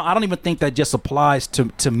it's not, I don't even think that just applies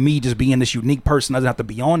to me just being this unique person. Doesn't have to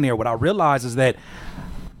be on there. What I realize is that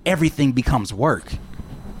everything becomes work.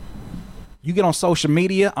 You get on social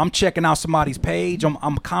media, I'm checking out somebody's page,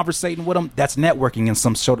 I'm conversating with them. That's networking in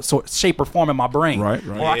some sort of shape or form in my brain. Right.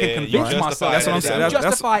 Or I Yeah, can you convince justify myself. That's what I'm saying. You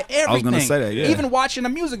justify everything. I was gonna say that, yeah. Even watching a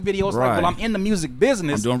music video, it's like, Right. well, I'm in the music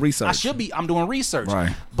business. I'm doing research. I'm doing research. Right.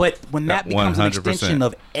 But when that becomes an 100%. extension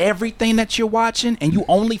of everything that you're watching, and you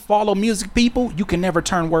only follow music people, you can never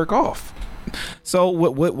turn work off. So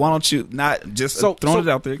why don't you not just throwing it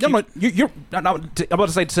out there? I'm about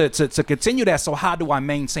to say to continue that. So how do I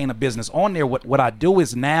maintain a business on there? What I do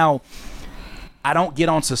is now I don't get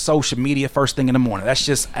onto social media first thing in the morning.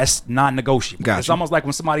 That's non-negotiable. Gotcha. It's almost like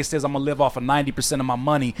when somebody says I'm gonna live off of 90% of my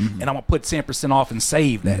money and I'm gonna put 10% off and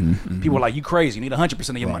save that. People are like, you crazy? You need 100%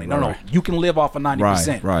 of your money. No, you can live off of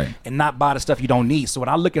 90%, Right. and not buy the stuff you don't need. So when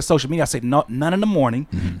I look at social media, I say no, none in the morning.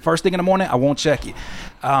 First thing in the morning, I won't check it.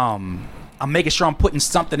 I'm making sure I'm putting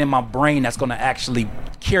something in my brain that's going to actually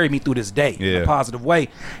carry me through this day in a positive way,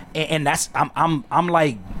 and that's I'm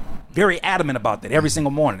like very adamant about that every single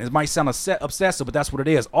morning. It might sound obsessive, but that's what it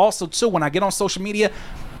is. Also, too, when I get on social media,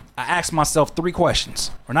 I ask myself 3 questions,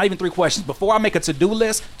 or not even 3 questions. Before I make a to-do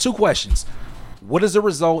list, 2 questions: what is the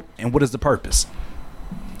result, and what is the purpose?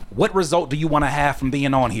 What result do you want to have from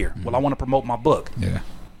being on here? Well, I want to promote my book. Yeah.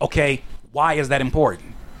 Okay, why is that important?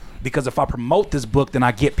 Because if I promote this book, then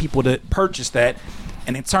I get people to purchase that,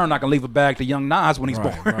 and in turn, I can leave a bag to young Nas when he's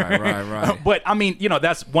born. Right. But I mean, you know,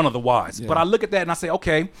 that's one of the whys. Yeah. But I look at that and I say,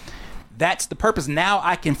 okay, that's the purpose. Now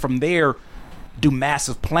I can from there do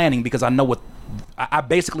massive planning, because I know what I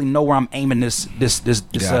basically know where I'm aiming this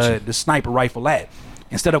sniper rifle at.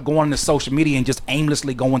 Instead of going to social media and just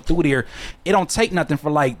aimlessly going through there, it don't take nothing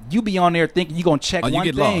for, like, you be on there thinking you're gonna check one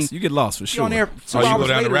thing. Lost. You get lost for You sure. on there 2 you hours go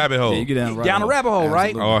down later, the rabbit hole. Yeah, you get down the rabbit hole,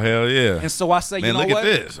 right? Absolutely. Oh, hell yeah. And so I say, Man, you know look what?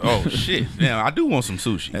 at this. Oh, shit. Damn, I do want some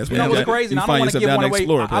sushi. That's You know what's You crazy? And I don't find want to yourself give down one the away.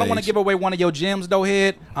 Explorer I don't want to page. give away one of your gems, though,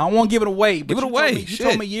 head. I don't want to give it away. But Give it away. You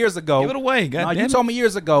told me years ago. Give it away. No, God you damn told me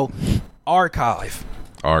years ago. Archive.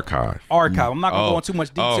 Archive. I'm not gonna go Oh. into too much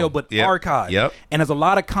detail, Oh, but yep. archive. Yep. And there's a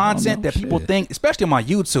lot of content no that people shit. think, especially on my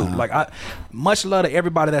YouTube. Like, I much love to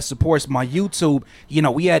everybody that supports my YouTube. You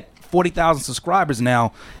know, we had 40,000 subscribers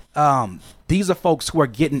now. These are folks who are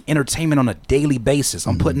getting entertainment on a daily basis.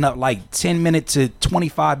 I'm putting up like 10-minute to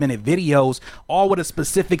 25-minute videos, all with a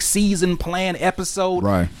specific season plan episode.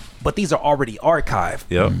 Right. But these are already archived.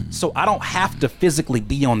 Yep. So I don't have to physically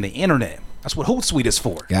be on the internet. That's what Hootsuite is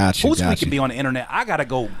for. Gotcha, Hootsuite gotcha. can be on the internet. I gotta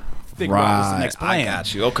go figure out what's the next plan. I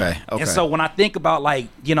got you. Okay. And so when I think about, like,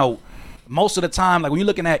 you know, most of the time, like when you're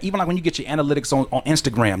looking at, even like when you get your analytics on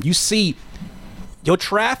Instagram, you see your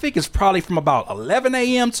traffic is probably from about 11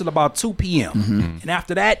 a.m. till about 2 p.m. And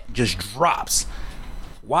after that, just drops.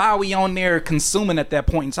 Why are we on there consuming at that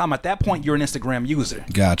point in time? At that point, you're an Instagram user.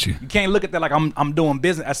 Got you. You can't look at that like I'm doing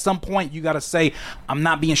business. At some point, you got to say, I'm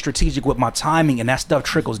not being strategic with my timing, and that stuff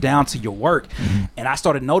trickles down to your work. And I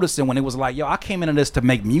started noticing when it was like, yo, I came into this to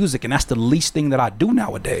make music, and that's the least thing that I do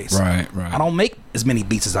nowadays. Right. I don't make as many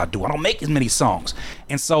beats as I do. I don't make as many songs.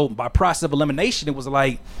 And so by process of elimination, it was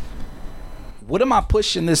like, what am I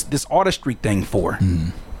pushing this artistry thing for?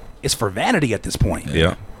 It's for vanity at this point.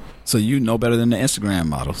 Yeah. So you know better than the Instagram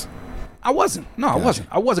models. I wasn't. No, I wasn't.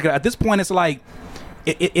 I wasn't. At this point, it's like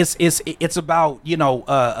it's about, you know,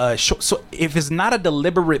 so if it's not a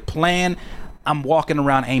deliberate plan, I'm walking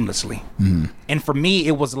around aimlessly. And for me,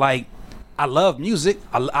 it was like, I love music.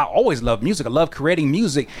 I always love music. I love creating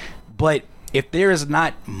music. But if there is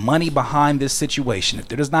not money behind this situation, if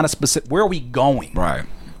there is not a specific, where are we going? Right.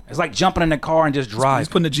 It's like jumping in the car and just driving. He's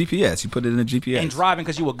putting the GPS. You put it in the GPS. And driving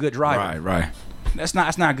because you a good driver. Right. That's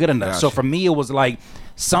not good enough. Gotcha. So for me, it was like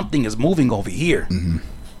something is moving over here.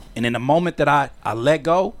 And in the moment that I let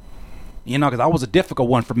go, you know, because I was a difficult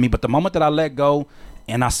one for me, but the moment that I let go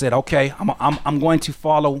and I said, okay, I'm going to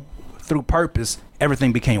follow through purpose,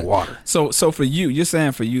 everything became water. So for you, you're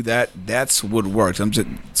saying for you that's what works.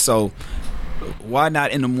 So why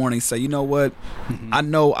not in the morning say, you know what, I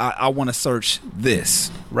know I want to search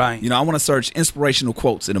this. Right. You know, I want to search inspirational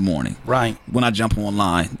quotes in the morning. Right. When I jump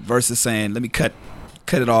online versus saying, let me cut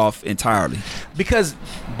it off entirely. Because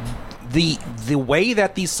the way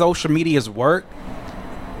that these social medias work,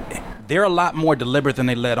 they're a lot more deliberate than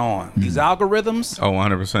they let on. These algorithms,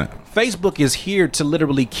 100%. Facebook is here to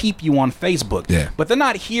literally keep you on Facebook. Yeah. But they're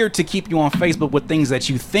not here to keep you on Facebook with things that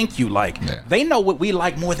you think you like. Yeah. They know what we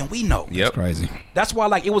like more than we know. Yep. Crazy. That's why,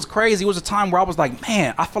 like, it was crazy. It was a time where I was like,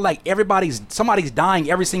 man, I feel like somebody's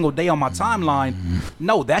dying every single day on my timeline.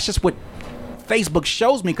 No, that's just what Facebook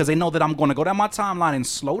shows me, because they know that I'm going to go down my timeline and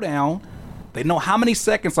slow down. They know how many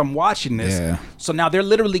seconds I'm watching this. Yeah. So now they're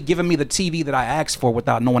literally giving me the TV that I asked for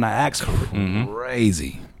without knowing I asked for it.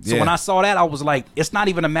 Crazy. So when I saw that, I was like, it's not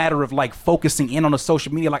even a matter of like focusing in on the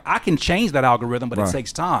social media. Like, I can change that algorithm, but Right. it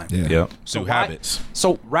takes time. Yeah. Yep. So Through why- habits.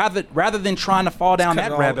 So rather than trying to fall down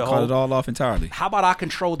that rabbit Cut hole, it all off entirely. how about I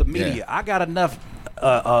control the media? Yeah. I got enough,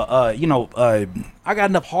 I got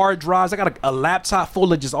enough hard drives. I got a laptop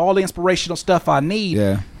full of just all the inspirational stuff I need.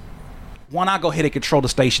 Yeah. Why not go ahead and control the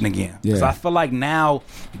station again? Because Yeah. I feel like now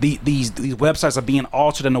these websites are being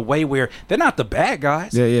altered in a way where they're not the bad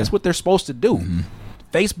guys. Yeah. That's what they're supposed to do.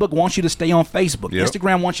 Facebook wants you to stay on Facebook. Yep.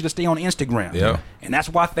 Instagram wants you to stay on Instagram. Yeah. And that's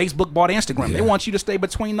why Facebook bought Instagram. Yeah. They want you to stay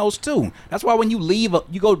between those two. That's why when you leave,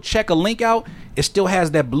 you go check a link out, it still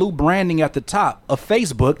has that blue branding at the top of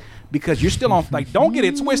Facebook, because you're still on, like, don't get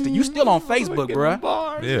it twisted. You still on Facebook,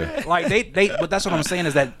 bruh. Yeah. Like but that's what I'm saying,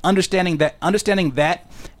 is that understanding that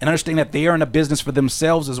and understanding that they are in a business for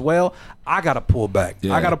themselves as well. I gotta pull back.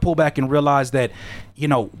 Yeah. I gotta pull back and realize that, you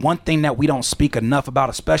know, one thing that we don't speak enough about,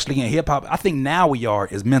 especially in hip hop, I think now we are,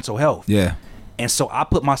 is mental health. Yeah. And so I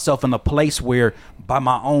put myself in a place where, by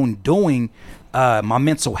my own doing, my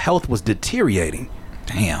mental health was deteriorating.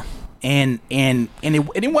 Damn. And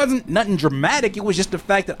it wasn't nothing dramatic. It was just the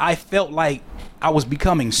fact that I felt like I was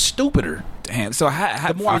becoming stupider. Damn. So how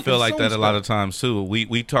The more I feel like that a lot of times too.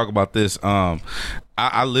 We talk about this.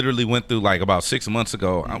 I literally went through, like, about 6 months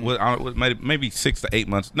ago. Maybe 6 to 8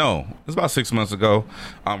 months. No, it was about 6 months ago.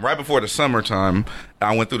 Right before the summertime,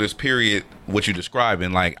 I went through this period, what you described,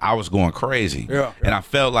 and like I was going crazy. Yeah. And I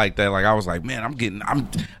felt like that. Like I was like, man,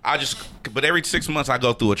 but every 6 months I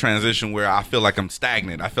go through a transition where I feel like I'm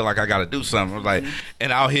stagnant. I feel like I got to do something. I was like,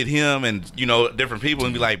 and I'll hit him and, you know, different people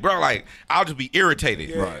and be like, bro, like, I'll just be irritated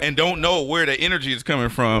and don't know where the energy is coming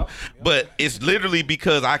from. But it's literally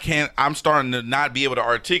because I'm starting to not be able to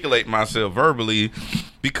articulate myself verbally,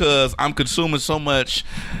 because I'm consuming so much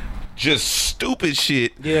just stupid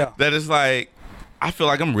shit that it's like, I feel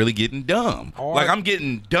like I'm really getting dumb. Like, I'm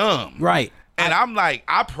getting dumb. Right. And I'm like,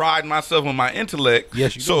 I pride myself on my intellect.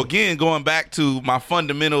 Yes, you so do. again, going back to my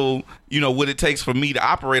fundamental, you know, what it takes for me to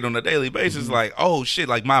operate on a daily basis, like, oh shit,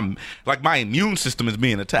 like my immune system is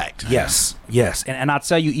being attacked. Yes. And I'll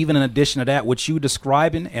tell you, even in addition to that, what you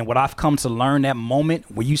describing and what I've come to learn, that moment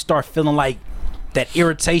where you start feeling like that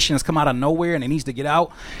irritation has come out of nowhere and it needs to get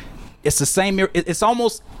out, it's the same. It's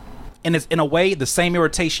almost, and it's in a way the same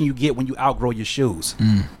irritation you get when you outgrow your shoes.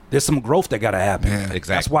 there's some growth that got to happen. Yeah,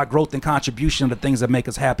 exactly. That's why growth and contribution are the things that make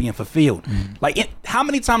us happy and fulfilled. Like, how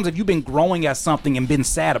many times have you been growing at something and been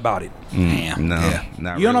sad about it? Damn. No, Yeah. not You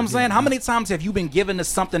know what really. I'm saying? How many times have you been given to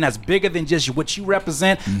something that's bigger than just what you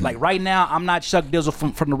represent? Like right now, I'm not Chuck Dizzle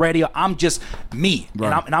from the radio. I'm just me,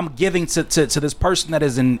 Right. and I'm giving to this person that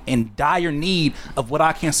is in dire need of what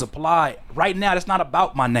I can supply. Right now, it's not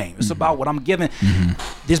about my name. It's about what I'm giving.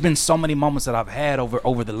 There's been so many moments that I've had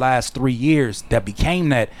over the last 3 years that became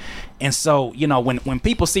that. And so, you know, when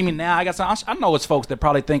people see me now, I know it's folks that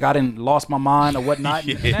probably think I didn't lost my mind or whatnot.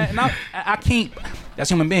 And I can't. That's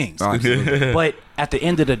human beings. But at the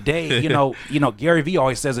end of the day, you know, Gary Vee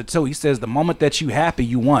always says it too. He says the moment that you happy,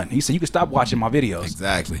 you won. He said you can stop watching my videos.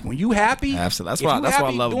 Exactly. When you happy, Absolutely. if you That's what I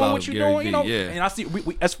happy love doing about what you're Gary doing, you know. Vee, yeah. And I see,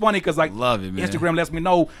 that's funny because like Love it, man. Instagram lets me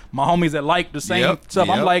know my homies that like the same Yep, stuff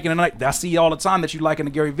I'm yep. liking, and like I see all the time that you liking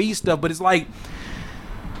the Gary Vee stuff. But it's like,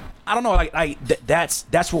 I don't know,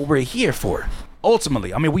 that's what we're here for.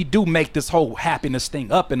 Ultimately, I mean, we do make this whole happiness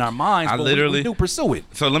thing up in our minds, but we do pursue it.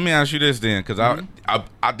 So let me ask you this then, because I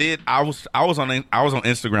was on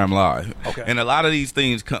Instagram Live, Okay. and a lot of these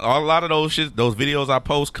things, a lot of those videos I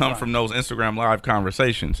post come from those Instagram Live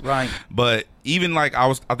conversations, Right. But even like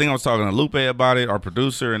I think I was talking to Lupe about it, our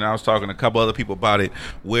producer, and I was talking to a couple other people about it,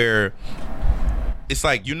 where it's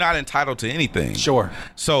like you're not entitled to anything. Sure.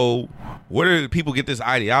 So where do people get this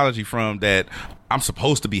ideology from that I'm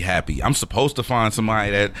supposed to be happy? I'm supposed to find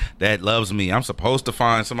somebody that loves me. I'm supposed to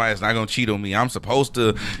find somebody that's not gonna cheat on me. I'm supposed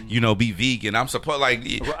to, be vegan. I'm supposed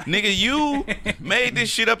nigga, you made this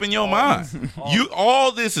shit up in your mind.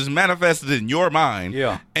 All this is manifested in your mind.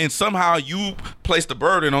 Yeah. And somehow you place the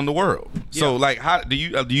burden on the world. So like, how do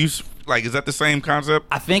you like? Is that the same concept?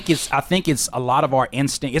 I think it's a lot of our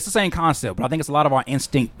instinct. It's the same concept, but I think it's a lot of our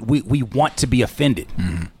instinct. We want to be offended.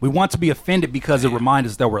 We want to be offended because it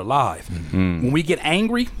reminds us that we're alive. When we get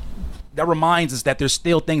angry, that reminds us that there's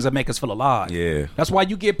still things that make us feel alive. Yeah. That's why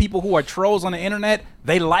you get people who are trolls on the internet.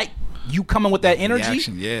 They like you coming with that energy.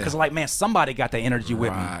 Reaction, yeah. Because like, man, somebody got that energy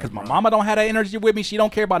with me. Right, Because my mama don't have that energy with me. She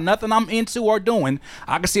don't care about nothing I'm into or doing.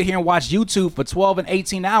 I can sit here and watch YouTube for 12 and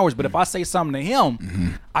 18 hours, but if I say something to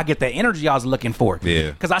him, I get that energy I was looking for. Yeah.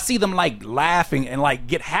 Because I see them like laughing and like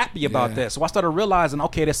get happy about that. So I started realizing,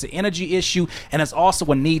 okay, that's an energy issue, and it's also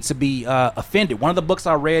a need to be offended. One of the books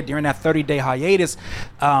I read during that 30-day hiatus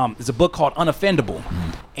is a book called Unoffendable.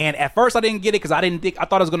 And at first I didn't get it because I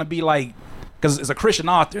thought it was going to be like, because it's a Christian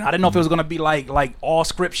author. I didn't know if it was going to be like all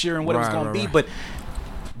scripture and what it was going to be, but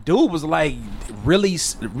dude was like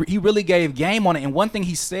he really gave game on it. And one thing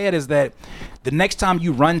he said is that the next time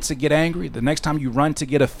you run to get angry, the next time you run to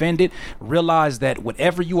get offended, realize that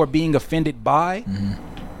whatever you are being offended by,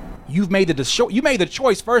 you made the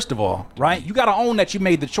choice, first of all, right? You got to own that you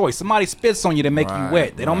made the choice. Somebody spits on you to make you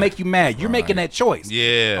wet. They don't make you mad. You're making that choice.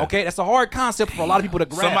 Yeah. Okay, that's a hard concept for a lot of people to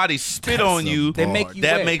grasp. Somebody spit on you. They make you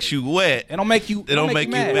that wet. makes you wet. It don't make you. It don't make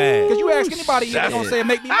you mad. Because you ask anybody, they're gonna say it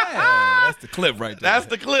make me mad. That's the clip right there. That's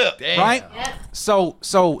the clip. Right?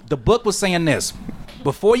 So the book was saying this.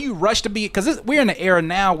 Before you rush to be, because we're in an era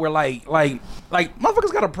now where like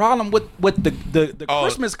motherfuckers got a problem with the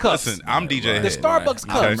Christmas cups. Listen, I'm DJ the Head. Starbucks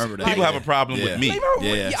I cups. remember that. People have a problem with me.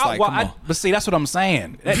 Yeah, it's like, come on. But see, that's what I'm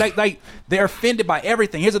saying. Like they're offended by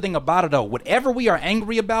everything. Here's the thing about it though. Whatever we are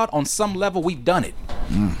angry about, on some level, we've done it.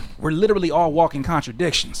 We're literally all walking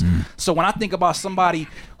contradictions. So when I think about somebody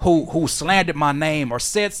who slandered my name or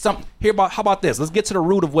said something, how about this? Let's get to the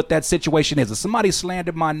root of what that situation is. If somebody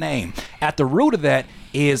slandered my name, at the root of that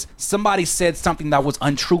is somebody said something that was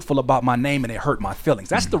untruthful about my name and it hurt my feelings.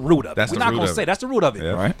 That's the root of it. That's We're the not root gonna of say it. that's the root of it.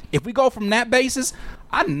 Yeah. Right. If we go from that basis,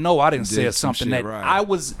 I know I didn't say Did some something shit, that right. I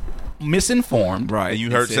was misinformed. Right. And you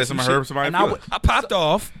said said some somebody And feelings. I popped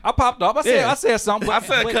off. I popped off. I said something. I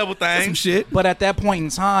said a couple Some things. shit. But at that point in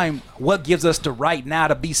time, what gives us the right now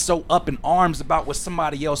to be so up in arms about what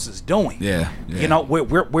somebody else is doing? Yeah. You know,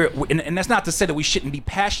 we're and that's not to say that we shouldn't be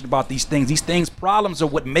passionate about these things. These things, problems are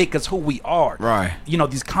what make us who we are. Right. You know,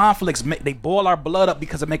 these conflicts, they boil our blood up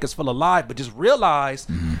because it make us feel alive. But just realize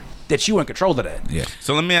that you in control of that. Yeah.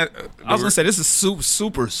 So let me. I was gonna say this is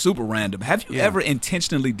super random. Have you ever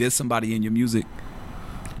intentionally dissed somebody in your music?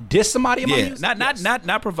 Diss somebody in my Yeah, music?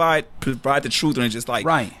 not provide the truth and just like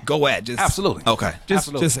go at just Absolutely. Okay,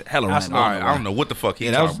 Absolutely. just hella random. Absolutely. All right, I don't know what the fuck he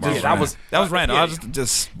Yeah, that was talking just about. random. That was random. I was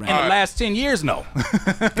just In random. the last 10 years, no.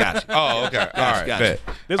 Gotcha. Oh, okay. All right, gotcha. bet.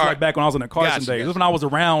 This All was right. back when I was in the Carson Gotcha, days. This gotcha. was when I was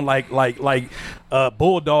around like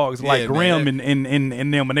Bulldogs, like Yeah, Grim man.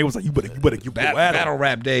 and them, and they was like, you better go at Battle it.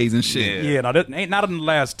 rap days and shit. Yeah, no, that ain't not in the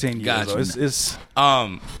last 10 years. Gotcha. Though. It's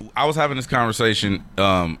I was having this conversation.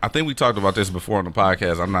 I think we talked about this before on the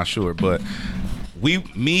podcast. I'm not sure, but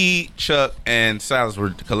me, Chuck, and Silas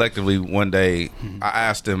were collectively one day. I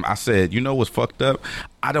asked him. I said, "You know what's fucked up?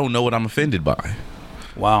 I don't know what I'm offended by.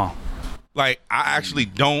 Wow. Like I actually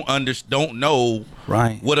don't know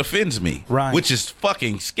what offends me. Right. Which is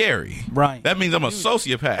fucking scary. Right. That means I'm a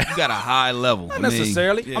sociopath. You got a high level. Not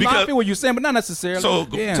necessarily. Yeah. I feel what you're saying, but not necessarily. So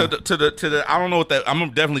yeah. to the I don't know what that. I'm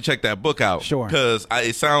gonna definitely check that book out. Sure. Because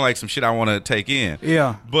it sounds like some shit I want to take in.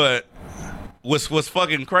 Yeah. But what's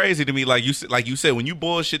fucking crazy to me, like you said, when you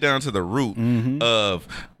boil shit down to the root of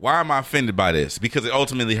why am I offended by this? Because it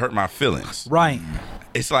ultimately hurt my feelings. Right.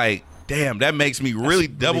 It's like, damn, that makes me really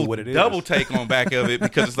double take on back of it,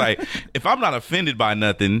 because it's like, if I'm not offended by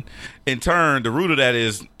nothing, in turn, the root of that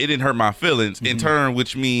is it didn't hurt my feelings. In turn,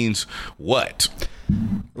 which means what?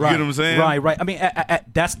 Right. You know what I'm saying? Right. I mean,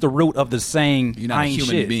 that's the root of the saying, You're not I a ain't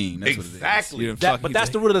human shit. being. That's Exactly. What it is. But that's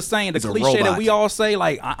the root of the saying, the he's a cliche that robot. we all say,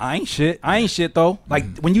 like, I ain't shit. I ain't shit, though.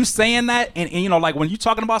 Like, when you saying that, and you know, like, when you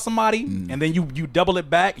talking about somebody, and then you double it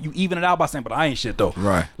back, you even it out by saying, but I ain't shit, though.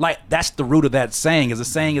 Right. Like, that's the root of that saying, is the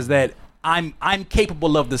saying is that I'm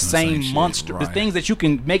capable of the same shit, monster, the right. things that you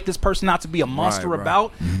can make this person out to be a monster Right.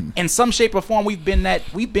 about. In some shape or form, we've been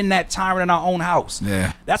that tyrant in our own house.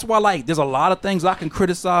 Yeah. That's why, like, there's a lot of things I can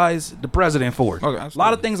criticize the president for. Okay, a lot of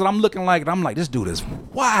absolutely. things that I'm looking like, and I'm like, this dude is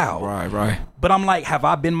wow. Right. But I'm like, have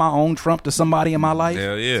I been my own Trump to somebody in my life?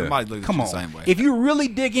 Hell yeah. Somebody looks Come the on. same way. If you really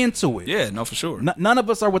dig into it, Yeah, no, for sure. none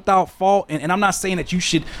of us are without fault. And I'm not saying that you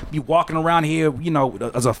should be walking around here, you know,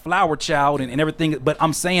 as a flower child and everything. But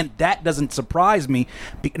I'm saying that doesn't surprise me.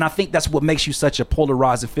 And I think that's what makes you such a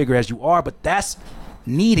polarizing figure as you are. But that's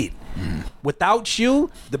needed. Without you,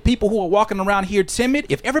 the people who are walking around here timid,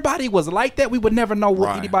 if everybody was like that, we would never know what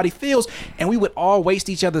Right. anybody feels, and we would all waste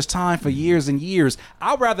each other's time for years and years.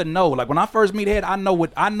 I'd rather know, like, when I first meet Head, I know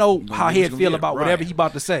how he's Head gonna feel get, about right. whatever he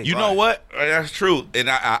about to say. You know what? That's true. And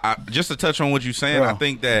I just to touch on what you're saying, Yeah. I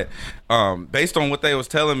think that based on what they was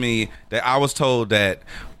telling me, that I was told that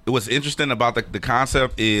what's interesting about the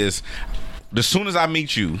concept is, as soon as I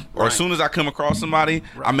meet you, or as soon as I come across somebody,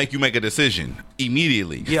 I make you make a decision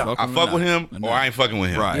immediately. Yeah. I fuck with him, or I ain't fucking with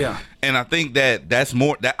him. Right. Yeah. And I think that's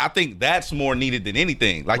more. I think that's more needed than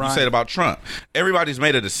anything. Like you Right. said about Trump, everybody's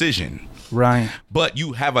made a decition, Right. but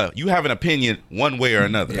you have an opinion one way or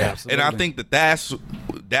another. Yeah, and I absolutely. think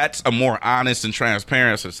that's a more honest and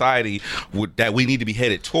transparent society that we need to be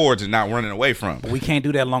headed towards and not running away from. We can't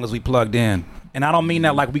do that as long as we plugged in. And I don't mean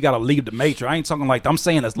that like we got to leave the matrix. I ain't talking like, I'm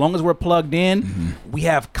saying as long as we're plugged in, we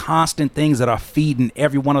have constant things that are feeding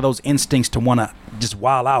every one of those instincts to want to just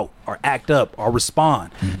wild out or act up or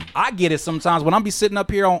respond. I get it sometimes when I'm be sitting up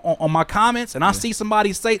here on my comments and I see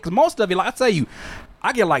somebody say, because most of it, like I tell you,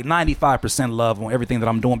 I get like 95% love on everything that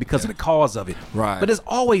I'm doing because of the cause of it. Right. But there's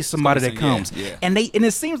always somebody that Yeah, comes. yeah. And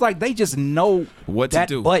it seems like they just know What to that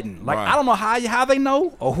do. button. Like, Right. I don't know how they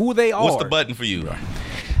know or who they are. What's the button for you?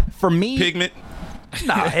 For me, Pigment.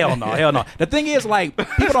 nah, hell no. The thing is, like,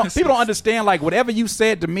 people don't understand, like, whatever you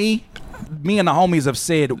said to me and the homies have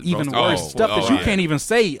said even Oh, worse stuff that oh, you right. can't even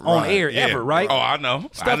say on Right. air Yeah. ever, right? Oh, I know.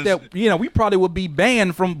 Stuff that, you know, we probably would be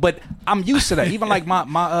banned from, but I'm used to that. Even like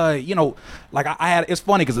my you know, like I had, it's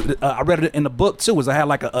funny because I read it in the book too, is I had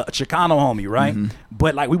like a Chicano homie, right?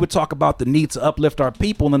 But like we would talk about the need to uplift our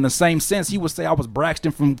people, and in the same sense, he would say I was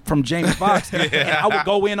Braxton from Jamie Foxx, and I would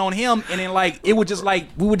go in on him, and then like it would just like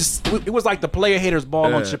it was like the player haters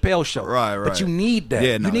ball on Chappelle's show, Right. But you need that.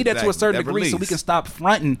 Yeah, no, you need that to a exactly. certain That degree so we release. can stop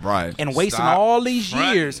fronting Right. and wasting Stop all these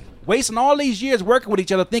fronting. years. Wasting all these years working with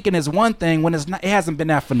each other, thinking it's one thing when it's not. It hasn't been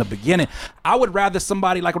that from the beginning. I would rather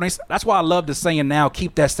somebody like that's why I love the saying now.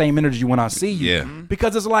 Keep that same energy when I see you. Yeah.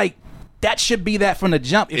 Because it's like that should be that from the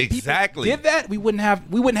jump. If Exactly. people did that, we wouldn't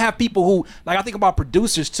have people who like. I think about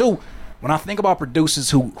producers too. When I think about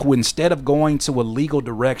producers who instead of going to a legal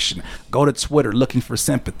direction, go to Twitter looking for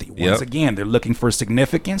sympathy. Once Yep. again, they're looking for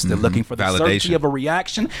significance. They're looking for the Validation. certainty of a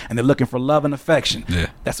reaction, and they're looking for love and affection. Yeah.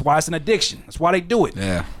 That's why it's an addiction. That's why they do it.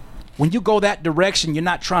 Yeah. When you go that direction, you're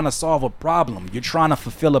not trying to solve a problem. You're trying to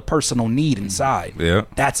fulfill a personal need inside. Yeah.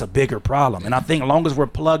 That's a bigger problem. And I think as long as we're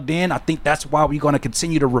plugged in, I think that's why we're going to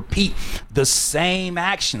continue to repeat the same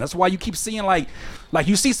action. That's why you keep seeing like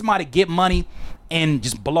you see somebody get money and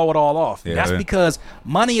just blow it all off. Yeah, That's yeah. because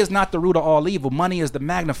money is not the root of all evil. Money is the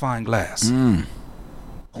magnifying glass.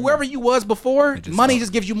 Whoever you was before, just money up.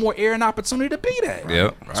 just gives you more air and opportunity to be that.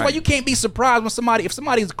 Yep. That's why you can't be surprised when if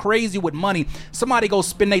somebody's crazy with money, somebody go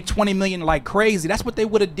spend their $20 million like crazy. That's what they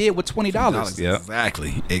would have did with $20. Yeah.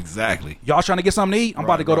 Exactly. Y'all trying to get something to eat? I'm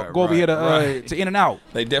about to go over here to In and Out.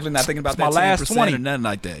 They definitely not thinking about my that last 10% 20 or nothing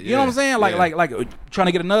like that. You know what I'm saying? Like trying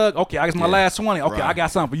to get a nug. Okay, I guess my last 20. Okay, Right. I got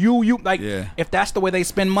something for you. Like Yeah. if that's the way they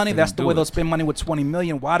spend money, that's the do way it. they'll spend money with 20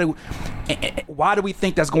 million. Why do we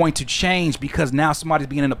think that's going to change? Because now somebody's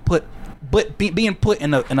being being put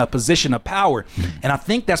in a position of power, and I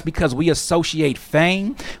think that's because we associate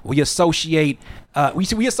fame. We associate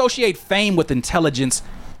fame with intelligence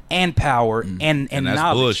and power and And that's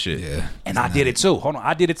knowledge. bullshit. Yeah. And I did it too. Hold on,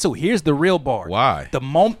 I did it too. Here's the real bar. Why?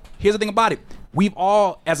 Here's the thing about it. We've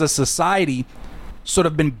all, as a society, sort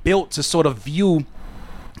of been built to sort of view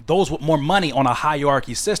those with more money on a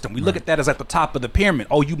hierarchy system. We look at that as at the top of the pyramid.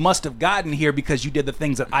 Oh, you must have gotten here because you did the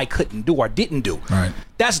things that I couldn't do or didn't do. Right.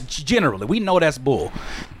 That's generally, we know that's bull.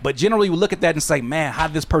 But generally, we look at that and say, man, how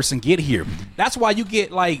did this person get here? That's why you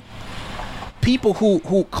get like people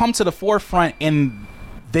who come to the forefront and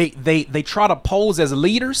they try to pose as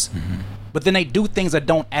leaders, but then they do things that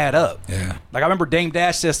don't add up. Yeah. Like I remember Dame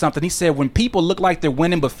Dash said something. He said, when people look like they're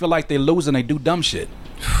winning but feel like they're losing, they do dumb shit.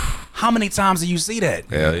 How many times do you see that?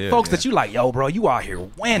 Hell yeah. Folks that you like, yo, bro, you out here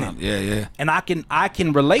winning. Yeah. And I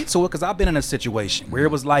can relate to it because I've been in a situation where it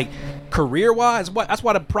was like career-wise, that's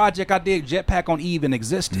why the project I did, Jetpack on Even,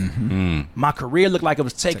 existed. My career looked like it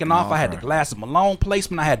was taking off. I had the right. Glass of Malone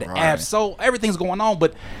placement. I had the Ab Soul. Everything's going on,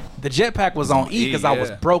 but the Jetpack was on E because I was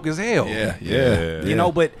yeah. broke as hell. Yeah. You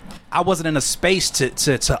know, but I wasn't in a space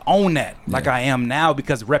to own that like I am now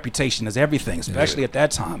because reputation is everything, especially at that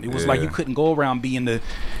time. It was like you couldn't go around being the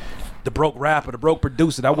broke rapper, the broke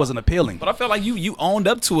producer. That wasn't appealing. But I felt like you owned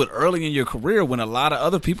up to it early in your career when a lot of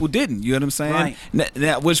other people didn't. You know what I'm saying? Right.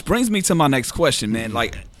 Now, which brings me to my next question, man.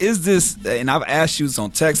 Like, is this? And I've asked you this on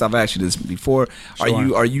text. I've asked you this before.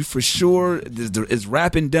 Sure. Are you for sure? Is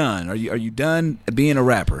rapping done? Are you done being a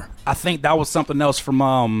rapper? I think that was something else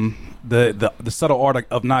from the subtle art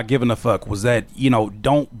of not giving a fuck, was that, you know,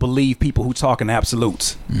 don't believe people who talk in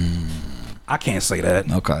absolutes. I can't say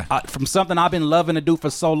that. Okay. From something I've been loving to do for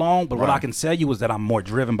so long, but what I can tell you is that I'm more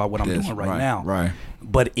driven by what I'm doing right now. Right.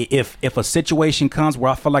 But if a situation comes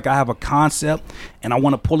where I feel like I have a concept and I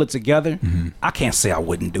want to pull it together, I can't say I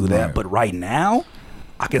wouldn't do that. Right. But right now,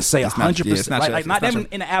 I can say 100%. it's not your- Not it's not even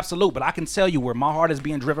in the absolute, but I can tell you where my heart is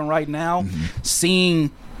being driven right now,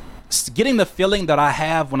 getting the feeling that I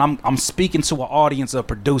have when I'm speaking to an audience of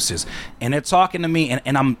producers and they're talking to me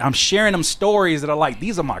and I'm sharing them stories that are like,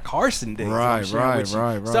 these are my Carson days. Right, I'm sharing with you.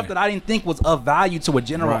 right. Stuff that I didn't think was of value to a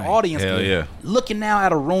general Right. audience. Hell yeah. Looking now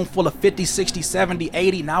at a room full of 50, 60, 70,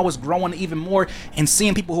 80, now it's growing even more, and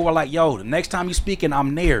seeing people who are like, yo, the next time you speaking,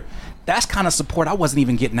 I'm there. That's kind of support I wasn't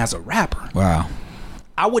even getting as a rapper. Wow.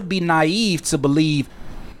 I would be naive to believe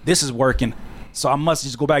this is working, so I must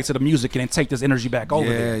just go back to the music and then take this energy back over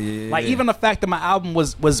there. Like even the fact that my album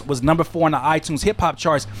was number 4 in the iTunes hip hop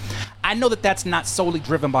charts, I know that that's not solely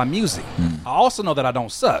driven by music. I also know that I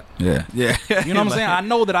don't suck. Yeah. You know what I'm saying? I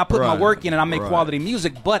know that I put my Right, work in and I make right. quality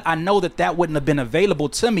music, but I know that that wouldn't have been available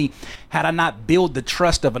to me had I not built the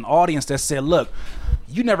trust of an audience that said, look,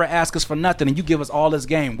 you never ask us for nothing and you give us all this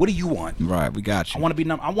game. What do you want? Right. We got you. I want to be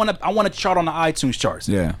I want to chart on the iTunes charts.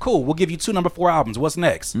 Yeah. Cool. We'll give you 2 number 4 albums. What's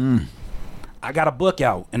next? I got a book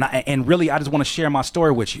out, and really, I just want to share my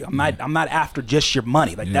story with you. I'm not after just your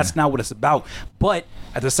money. Like that's not what it's about. But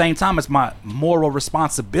at the same time, it's my moral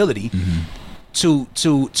responsibility to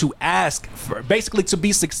ask for, basically, to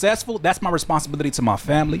be successful. That's my responsibility to my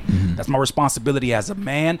family. That's my responsibility as a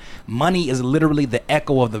man. Money is literally the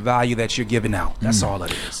echo of the value that you're giving out. That's all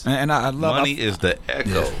it is. And I love Money is the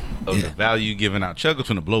echo of the value you giving out. Chuck was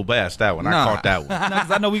gonna blow past that one. I Nah. caught that one. Nah,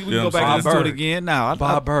 'cause I know we can You know go back what I'm and saying? listen to it again. Now,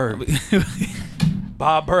 Bob Berg.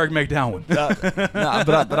 Bob Berg make that one. Nah,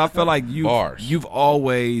 but I feel like Bars. you've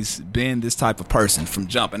always been this type of person from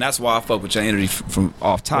jump, and that's why I fuck with your energy from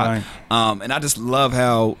off top. Right. And I just love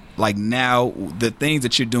how, like, now the things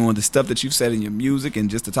that you're doing, the stuff that you've said in your music, and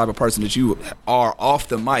just the type of person that you are off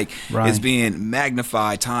the mic Right. is being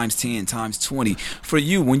magnified times 10, times 20. For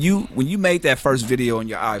you, when you made that first video on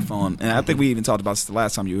your iPhone, and I think we even talked about this the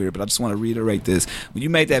last time you were here, but I just want to reiterate this: when you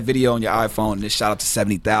made that video on your iPhone and it shot up to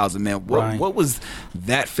 70,000, man, Right. what was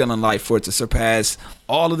that feeling like for it to surpass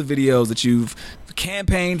all of the videos that you've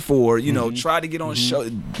campaigned for, you know, tried to get on show,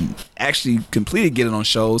 actually completed getting on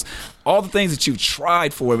shows, all the things that you've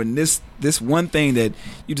tried for, and this one thing that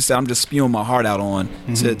you just said, I'm just spewing my heart out on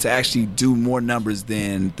to actually do more numbers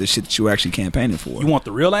than the shit that you were actually campaigning for. You want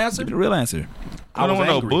the real answer? the real answer? I don't was want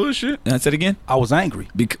no angry. bullshit. And I said again, I was angry.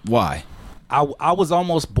 why? I was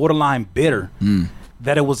almost borderline bitter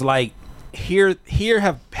that it was like here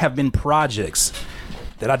have been projects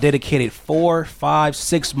that I dedicated 4, 5,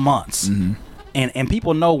 6 months. And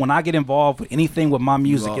people know when I get involved with anything with my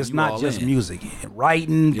music, it's not just music.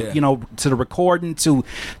 Writing, to the recording, to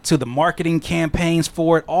the marketing campaigns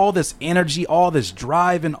for it, all this energy, all this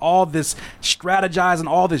driving, all this strategizing,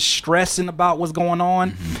 all this stressing about what's going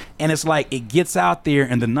on. And it's like it gets out there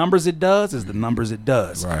and the numbers it does is the numbers it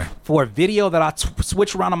does. Right. For a video that I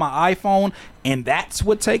switch around on my iPhone and that's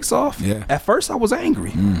what takes off, at first I was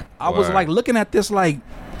angry. I was like looking at this like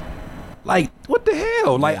what the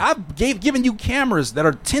hell? Like I've given you cameras that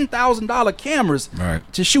are $10,000 cameras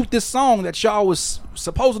to shoot this song that y'all was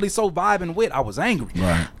supposedly so vibing with. I was angry.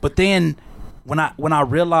 Right. But then when I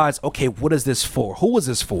realized, okay, what is this for? Who is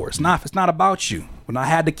this for? It's not about you. When I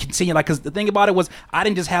had to continue, like, because the thing about it was I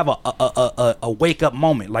didn't just have a wake up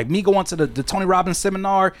moment. Like me going to the Tony Robbins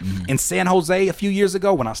seminar in San Jose a few years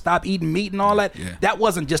ago when I stopped eating meat and all that. That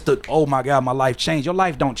wasn't just oh my God, my life changed. Your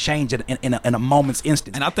life don't change in a moment's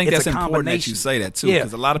instant. And I think that's important that you say that too,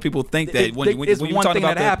 because a lot of people think that when you talk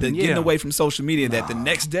about the getting away from social media, that the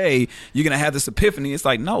next day you're gonna have this epiphany. It's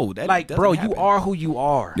like, no, that like, bro, happen. You are who you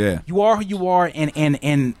are. Yeah, you are who you are,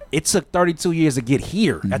 and it took 32 years to get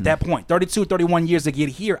here. At that point, 32, 31 years to get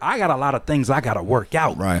here. I got a lot of things I gotta work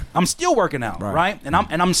out. Right. I'm still working out. Right. And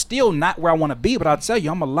I'm still not where I want to be, but I'll tell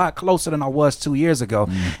you, I'm a lot closer than I was 2 years ago.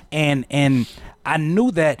 And I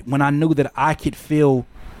knew that when I knew that I could feel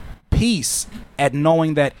peace at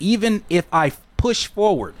knowing that even if I push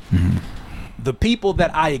forward, the people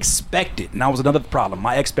that I expected, and that was another problem.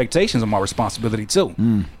 My expectations are my responsibility too.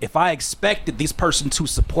 If I expected this person to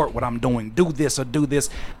support what I'm doing, do this or do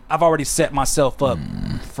this, I've already set myself up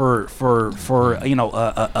for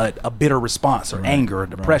a bitter response or anger or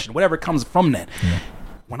depression, whatever comes from that.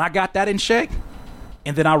 When I got that in check,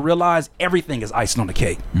 and then I realized everything is icing on the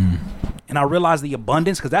cake, and I realized the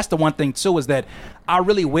abundance, because that's the one thing too, is that I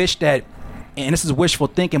really wish that, and this is wishful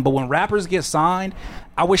thinking, but when rappers get signed,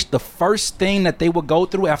 I wish the first thing that they would go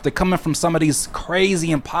through after coming from some of these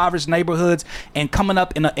crazy impoverished neighborhoods and coming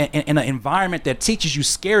up in an environment that teaches you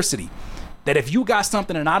scarcity, that if you got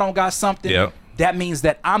something and I don't got something, that means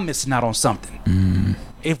that I'm missing out on something.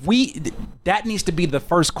 That needs to be the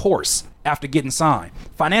first course after getting signed.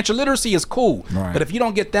 Financial literacy is cool, but if you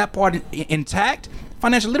don't get that part intact,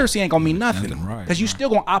 financial literacy ain't gonna mean nothing, because you still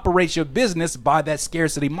gonna operate your business by that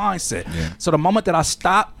scarcity mindset. So the moment that I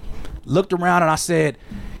stopped, looked around, and I said,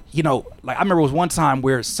 like I remember it was one time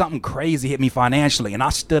where something crazy hit me financially, and I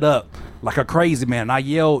stood up like a crazy man, and I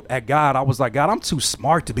yelled at God. I was like, God, I'm too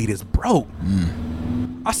smart to be this broke.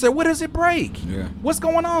 I said, what does it break? What's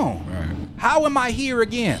going on? How am I here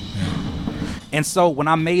again? And so when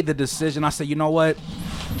I made the decision, I said, you know what?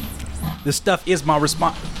 This stuff is my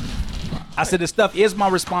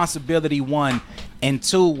responsibility, one. And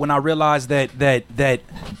two, when I realized that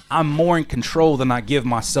I'm more in control than I give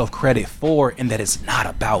myself credit for, and that it's not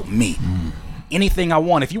about me. Anything I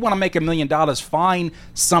want. If you want to make $1 million, find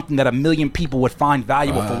something that 1 million people would find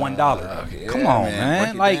valuable for $1. Come on,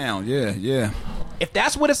 man. Like, down. If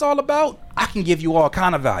that's what it's all about, I can give you all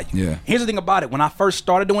kind of value. Here's the thing about it. When I first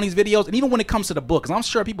started doing these videos, and even when it comes to the book, because I'm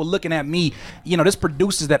sure people looking at me, there's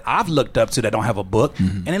producers that I've looked up to that don't have a book,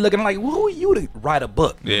 and they're looking like, well, who are you to write a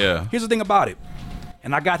book? Here's the thing about it,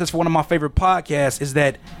 and I got this for one of my favorite podcasts, is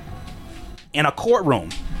that in a courtroom,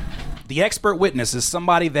 the expert witness is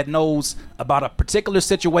somebody that knows about a particular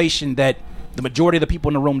situation that the majority of the people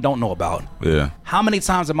in the room don't know about. How many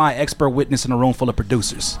times am I an expert witness in a room full of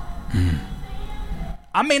producers?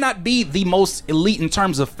 I may not be the most elite in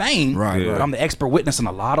terms of fame, but I'm the expert witness in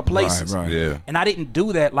a lot of places. And I didn't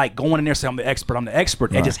do that like going in there saying I'm the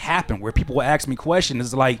expert. It just happened where people would ask me questions.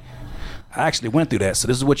 It's like, I actually went through that, so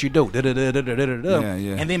this is what you do.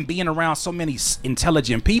 And then being around so many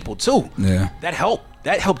intelligent people too. That helped.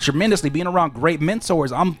 That helped tremendously, being around great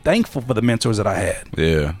mentors. I'm thankful for the mentors that I had.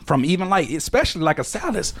 From even like, especially like a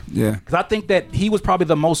Salas. Because I think that he was probably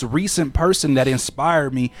the most recent person that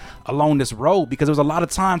inspired me along this road, because there was a lot of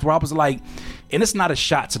times where I was like, and it's not a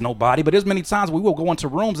shot to nobody, but there's many times we will go into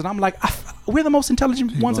rooms and I'm like, we're the most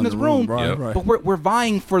intelligent ones in this room. But we're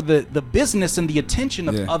vying for the business and the attention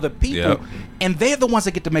of other people. And they're the ones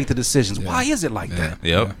that get to make the decisions. Why is it like that?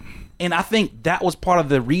 And I think that was part of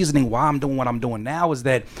the reasoning why I'm doing what I'm doing now, is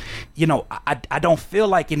that, I don't feel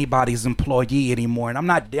like anybody's employee anymore. And I'm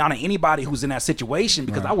not down on anybody who's in that situation,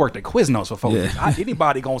 because I worked at Quiznos for 4 years.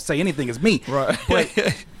 Anybody going to say anything is me. But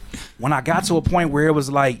when I got to a point where it was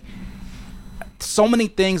like, so many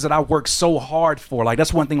things that I work so hard for. Like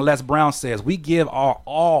that's one thing Les Brown says. We give our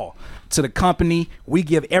all to the company. We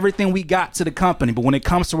give everything we got to the company. But when it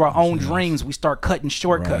comes to our own dreams, we start cutting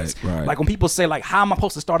shortcuts. Right. Like when people say, like, how am I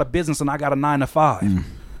supposed to start a business and I got a 9 to 5?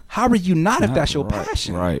 How are you not if that's your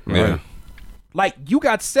passion? Right. Yeah. Like you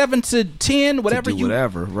got 7 to 10, whatever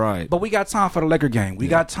Whatever. Right. But we got time for the Laker game. We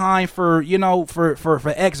got time for for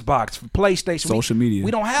Xbox, for PlayStation, Social media.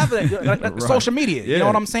 We don't have that. Like, social media. You know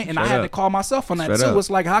what I'm saying? And I had to call myself on that too. It's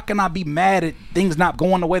like, how can I be mad at things not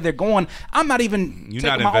going the way they're going? I'm not even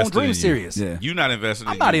taking my own dream serious. Yeah. You're not invested.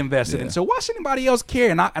 I'm not invested in. So why should anybody else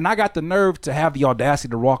care? And I got the nerve to have the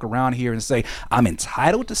audacity to walk around here and say I'm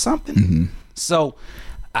entitled to something. So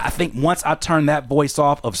I think once I turned that voice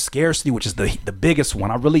off of scarcity, which is the biggest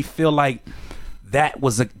one, I really feel like that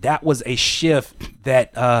was a shift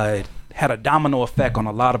that had a domino effect on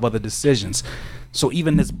a lot of other decisions. So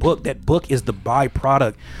even that book is the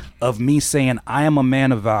byproduct of me saying I am a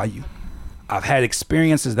man of value. I've had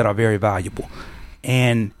experiences that are very valuable,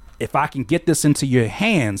 and if I can get this into your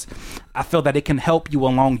hands, I feel that it can help you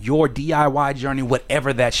along your DIY journey,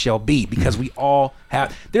 whatever that shall be, because we all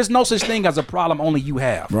have, there's no such thing as a problem only you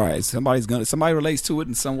have. Right. Somebody relates to it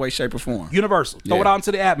in some way, shape, or form. Universal. Throw it out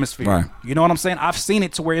into the atmosphere. Right. You know what I'm saying? I've seen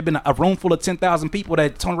it to where it been a room full of 10,000 people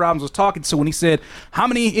that Tony Robbins was talking to, and he said, how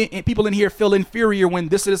many people in here feel inferior when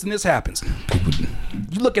this and this happens?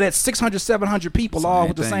 You looking at 600, 700 people all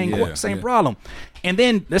with the same problem. And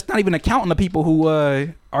then that's not even accounting the people who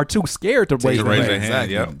are too scared to raise their hand.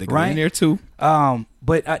 Exactly. Yep. They go in there too.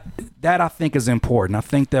 But that I think is important. I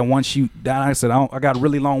think that once you, like I said, I got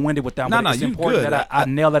really long-winded with that. No, but it's you important good. that I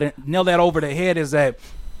nail that over the head. Is that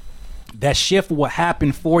shift will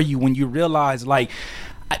happen for you when you realize, like,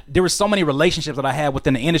 there were so many relationships that I had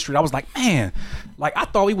within the industry. I was like, man, like I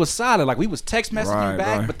thought we was solid, like we was text messaging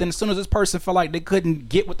back. But then as soon as this person felt like they couldn't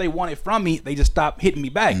get what they wanted from me, they just stopped hitting me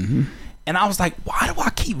back. And I was like, why do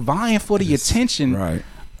I keep vying for the attention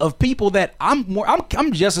of people that I'm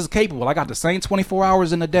just as capable? I got the same 24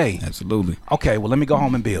 hours in a day. Absolutely. Okay, well, let me go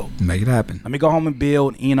home and build. Make it happen. Let me go home and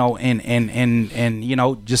build,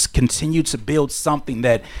 and just continue to build something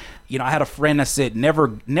that, I had a friend that said,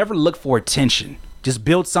 never look for attention. Just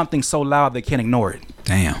build something so loud they can't ignore it.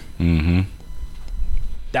 Damn.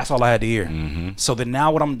 That's all I had to hear. So then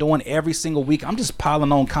now what I'm doing every single week, I'm just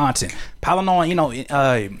piling on content. And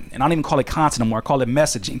I don't even call it content anymore. I call it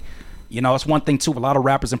messaging. It's one thing too, a lot of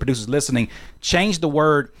rappers and producers listening, change the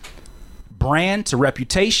word brand to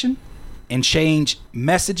reputation and change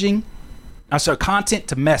messaging, content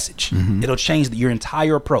to message. It'll change your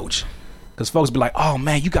entire approach. Because folks be like, oh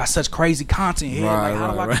man, you got such crazy content here. Like,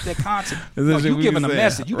 how do I get that content? No, you giving a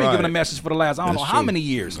message. You've been giving a message for the last, I don't know how many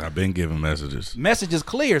years. I've been giving messages. Message is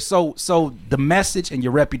clear. So the message and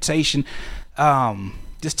your reputation,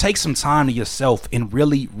 just take some time to yourself and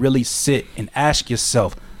really, really sit and ask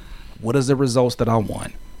yourself, what is the results that I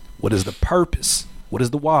want? What is the purpose? What is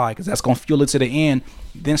the why? Because that's going to fuel it to the end.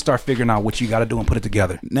 Then start figuring out what you got to do and put it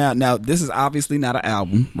together. Now, this is obviously not an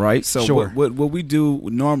album, right? So what we do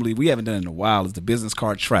normally, we haven't done it in a while, is the business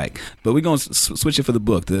card track. But we're going to switch it for the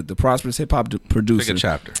book, the Prosperous Hip Hop Producer. Pick a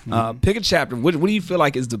chapter. Pick a chapter. What do you feel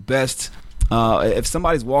like is the best? If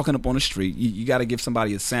somebody's walking up on the street, you got to give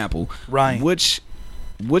somebody a sample. Right. Which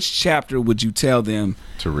chapter would you tell them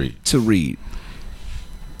to read?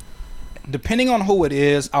 Depending on who it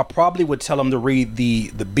is, I probably would tell them to read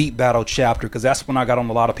the beat battle chapter, because that's when I got on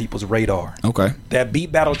a lot of people's radar. Okay. That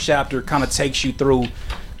beat battle chapter kind of takes you through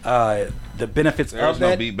the benefits There's of that.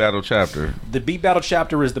 no beat battle chapter. The beat battle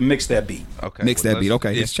chapter is the Mix That Beat. Okay. Mix That Beat.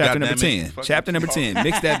 Okay. It's chapter number 10. Chapter number 10.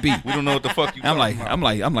 Mix That Beat. We don't know what the fuck you. I'm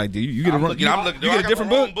like, dude, you get I'm looking, you get a different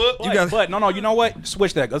book. But no, you know what?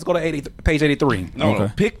 Switch that. Let's go to page 83. No,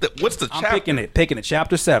 Okay. pick the. What's the chapter? I'm picking it.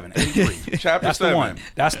 Chapter 7, 83. Chapter That's 7. the one.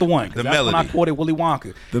 That's the one. The That's melody. when I quoted Willy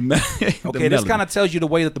Wonka. Okay, this kind of tells you the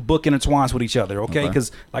way that the book intertwines with each other, okay?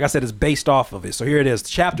 Because, like I said, it's based off of it. So here it is,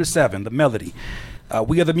 Chapter 7, the melody.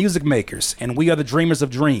 We are the music makers, and we are the dreamers of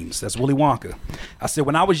dreams. That's Willy Wonka. I said,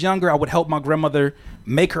 when I was younger, I would help my grandmother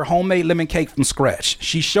make her homemade lemon cake from scratch.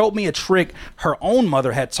 She showed me a trick her own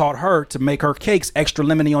mother had taught her to make her cakes extra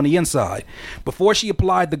lemony on the inside. Before she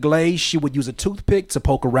applied the glaze, she would use a toothpick to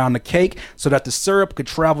poke around the cake so that the syrup could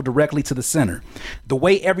travel directly to the center. This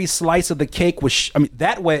way, every slice of the cake was every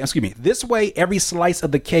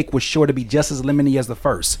cake was sure to be just as lemony as the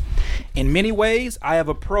first. In many ways, I have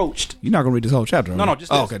approached... You're not going to read this whole chapter, No,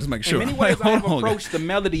 just this. okay, just make sure. In many ways, I have approached the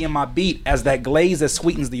melody in my beat as that glaze that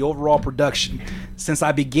sweetens the overall production. Since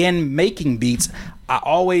I began making beats,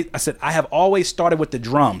 I have always started with the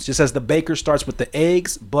drums, just as the baker starts with the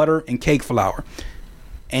eggs, butter, and cake flour.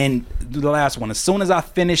 And the last one, as soon as I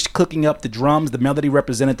finished cooking up the drums, the melody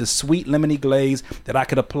represented the sweet lemony glaze that I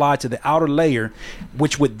could apply to the outer layer,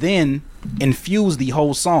 which would then infuse the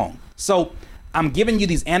whole song. So I'm giving you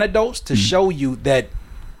these anecdotes to show you that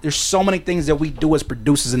there's so many things that we do as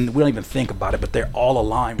producers and we don't even think about it, but they're all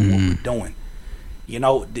aligned with what we're doing. You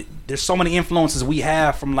know, there's so many influences we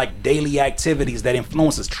have from like daily activities that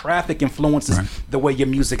influences traffic, influences the way your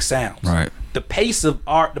music sounds. Right. The pace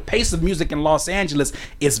of music in Los Angeles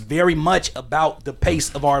is very much about the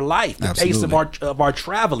pace of our life, the pace of our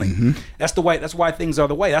traveling. That's why things are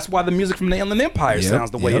the way. That's why the music from the Inland Empire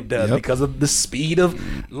sounds the way it does, because of the speed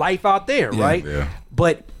of life out there, right? Yeah.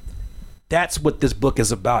 But that's what this book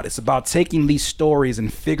is about. It's about taking these stories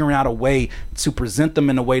and figuring out a way to present them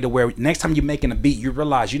in a way to where next time you're making a beat, you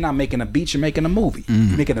realize you're not making a beat, you're making a movie.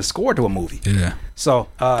 You're making a score to a movie. Yeah. So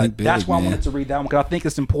that's why I wanted to read that one, because I think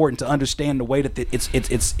it's important to understand the way that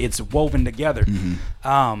it's woven together.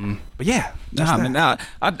 But yeah. Here's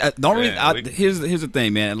the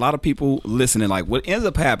thing, man. A lot of people listening, like what ends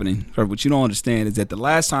up happening, or what you don't understand, is that the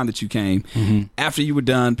last time that you came, after you were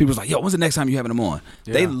done, people was like, yo, when's the next time you having them on?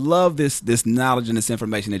 Yeah. They love this knowledge and this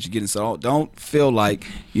information that you're getting. So don't feel like,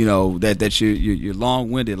 you know, that you're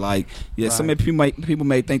long-winded. Like, some people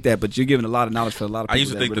may think that, but you're giving a lot of knowledge for a lot of people. I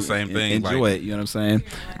used to think the same thing. Enjoy it, you know what I'm saying?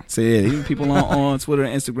 So yeah, even people on Twitter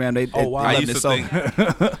and Instagram, I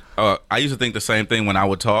used to think the same thing when I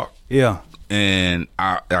would talk. Yeah. And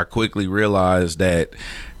I quickly realized that,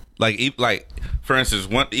 like for instance,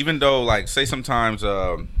 even though, like, say sometimes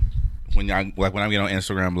when I get on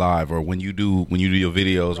Instagram Live, or when you do your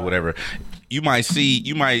videos or whatever, you might see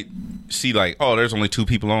like, oh, there's only 2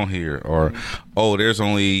 people on here, or oh, there's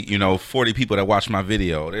only 40 people that watch my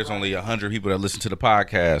video, there's only 100 people that listen to the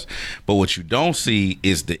podcast. But what you don't see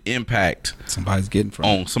is the impact somebody's getting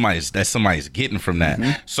from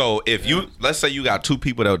that. So if let's say you got 2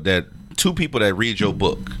 people that 2 people that read your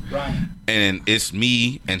book, right, and it's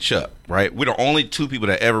me and Chuck, right? We're the only 2 people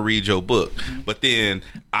that ever read your book. But then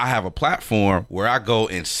I have a platform where I go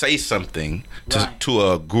and say something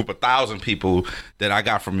to a group of 1,000 people that I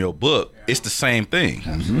got from your book. It's the same thing.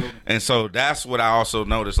 And so that's what I also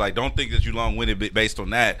noticed. Like, don't think that you're long-winded based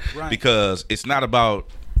on that, because it's not about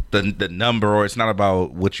the number, or it's not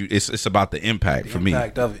about it's about the impact for me.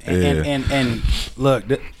 Impact of it. And look,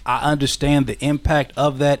 I understand the impact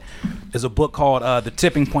of that. There's a book called The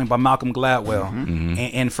Tipping Point by Malcolm Gladwell.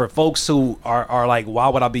 And for folks who are like, why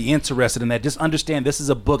would I be interested in that? Just understand this is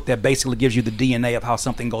a book that basically gives you the DNA of how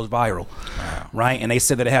something goes viral. Right? And they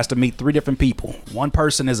said that it has to meet 3 different people. One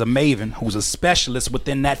person is a maven who's a specialist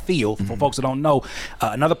within that field. For folks that don't know,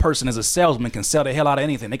 another person is a salesman, can sell the hell out of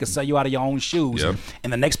anything. They can sell you out of your own shoes.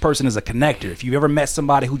 And the next person is a connector. If you ever met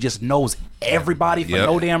somebody who just knows everybody for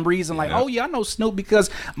no damn reason, like, oh yeah, I know Snoop because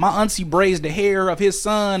my auntie braids the hair of his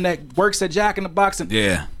son that works at Jack in the Box, and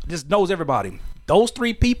just knows everybody. Those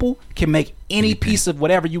 3 people can make any piece of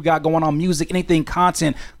whatever you got going on, music, anything,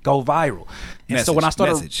 content, go viral. And so when I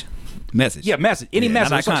started message. Any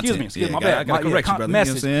message. So, excuse me, my bad. I gotta correct you, brother.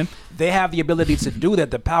 Message. You know what I'm saying? They have the ability to do that,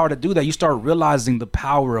 the power to do that. You start realizing the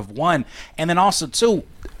power of one, and then also 2.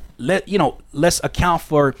 Let's account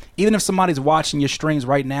for, even if somebody's watching your streams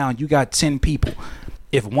right now and you got 10 people,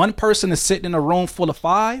 if one person is sitting in a room full of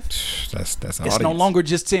 5, that's it's audience. No longer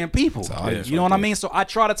just 10 people. You know what I mean? So I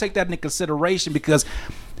try to take that into consideration, because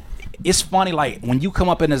it's funny, like when you come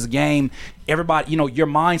up in this game, everybody, your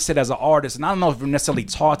mindset as an artist, and I don't know if you're necessarily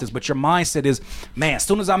taught this, but your mindset is, man, as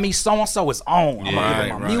soon as I meet so-and-so, it's on. I'm gonna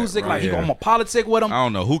give him my music, I'm gonna politic with him. I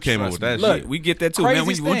don't know who came up with that shit. We get that too, man.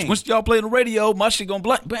 Once y'all play the radio, my shit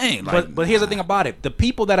gonna bang. But here's the thing about it. The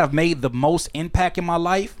people that have made the most impact in my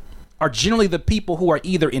life are generally the people who are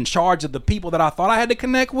either in charge of the people that I thought I had to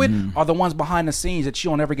connect with, or the ones behind the scenes that you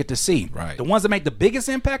don't ever get to see. Right. The ones that make the biggest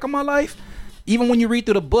impact on my life, even when you read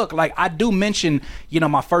through the book, like I do mention,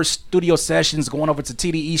 my first studio sessions, going over to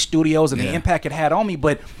TDE Studios and the impact it had on me,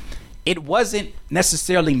 but it wasn't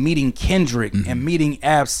necessarily meeting Kendrick and meeting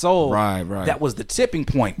Ab Soul. Right. That was the tipping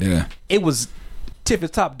point. Yeah. It was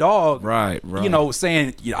Tiff's Top Dog. Right.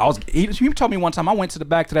 Saying, he told me one time, I went to the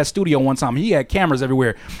back to that studio one time, he had cameras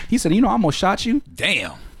everywhere. He said, I almost shot you.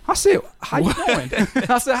 Damn. I said, how you doing?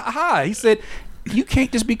 I said, hi. He said, you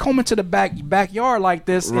can't just be coming to the backyard like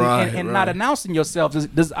this and not announcing yourself.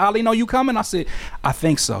 Does Ali know you coming? I said, I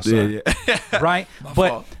think so, sir. Yeah. Right?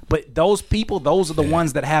 But But those people, those are the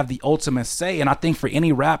ones that have the ultimate say. And I think for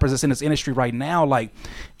any rappers that's in this industry right now, like,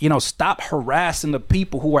 you know, stop harassing the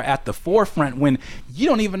people who are at the forefront when you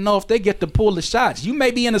don't even know if they get to pull the shots. You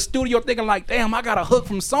may be in the studio thinking like, damn, I got a hook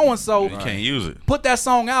from so-and-so. You can't use it. Put that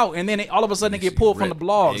song out, and then all of a sudden it get pulled from the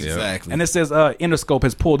blogs. Exactly. And it says Interscope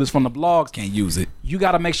has pulled this from the blogs. Can't use it. You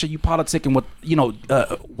got to make sure you politicking with, you know,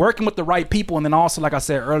 working with the right people, and then also, like I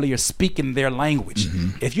said earlier, speaking their language.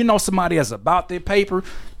 If you know somebody that's about their paper,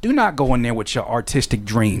 do not go in there with your artistic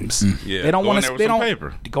dreams. Yeah, They don't want to. They don't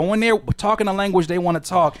paper. go in there talking the language they want to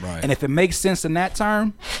talk, Right. and if it makes sense in that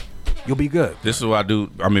term, you'll be good. This is what I do.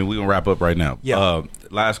 I mean, we're gonna wrap up right now. Yeah.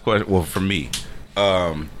 Last question. Well, for me,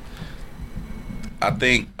 I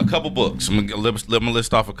think a couple books. I'm gonna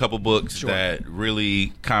list off a couple books that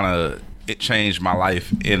really kind of it changed my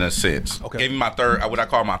life in a sense. Okay. Gave me my what I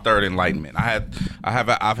call my third enlightenment.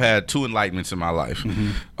 I've had two enlightenments in my life.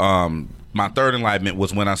 My third enlightenment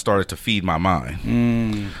was when I started to feed my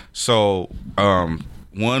mind. So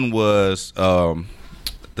one was The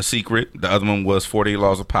Secret. The other one was 48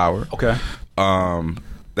 Laws of Power. Okay.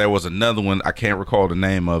 There was another one, I can't recall the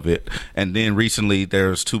name of it. And then recently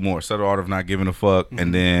there's two more. Subtle Art of Not Giving a Fuck.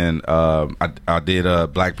 And then I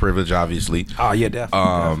did Black Privilege, obviously. Oh yeah,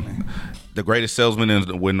 definitely. The Greatest Salesman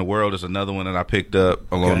in the World is another one that I picked up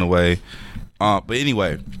along the way. But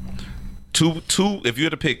anyway, two if you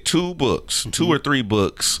had to pick two books, 2 or 3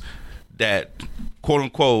 books that quote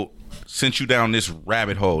unquote sent you down this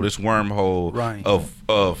rabbit hole, this wormhole Right.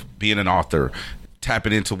 of being an author,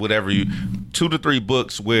 tapping into whatever 2 to 3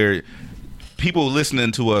 books where people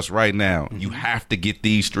listening to us right now, you have to get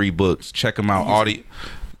these 3 books. Check them out.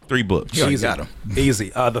 3 books. Yeah. Easy. got 'em. Easy.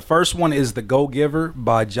 The first one is The Go-Giver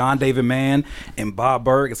by John David Mann and Bob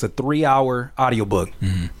Berg. It's a 3-hour audiobook.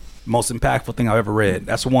 Most impactful thing I've ever read.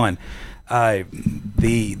 That's one.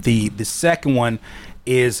 The second one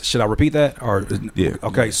is, should I repeat that? Or Yeah.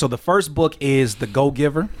 Okay, so the first book is The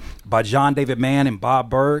Go-Giver by John David Mann and Bob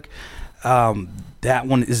Berg. That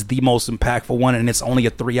one is the most impactful one, and it's only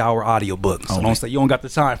a 3-hour audiobook. So don't say you don't got the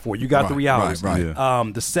time for it. You got 3 hours. Right.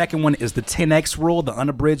 The second one is the 10X Rule, the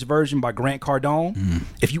unabridged version by Grant Cardone.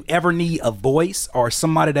 If you ever need a voice or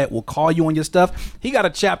somebody that will call you on your stuff, he got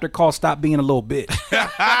a chapter called Stop Being a Little Bitch.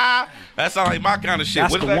 That sounds like my kind of shit.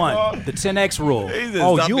 That's What is the that one. called? The 10X Rule. said,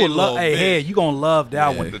 Oh, "Stop you being will a love. little Hey, bitch." you gonna love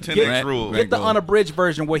that one. The 10X Rule. Get the unabridged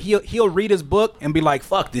version where he'll read his book and be like,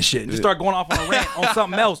 "Fuck this shit," and just start going off on a rant on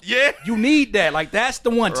something else. Yeah. You need that. Like that's the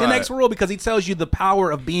one. 10X Right. Rule, because he tells you the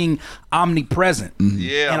power of being omnipresent.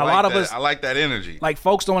 Yeah, and I a like lot of that. us I like that energy. like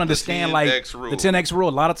folks don't understand 10X like rule. the 10X Rule.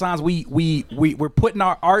 A lot of times we're putting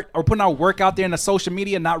our art or putting our work out there in the social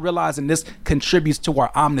media, not realizing this contributes to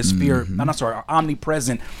our omnisphere. I'm sorry, our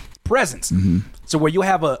omnipresent presence. So where you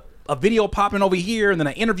have a video popping over here and then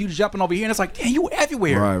an interview jumping over here, and it's like, damn, you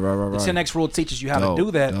everywhere. Right. The 10X Rule teaches you how Dope, to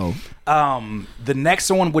do that. dope. The next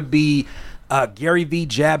one would be Gary V.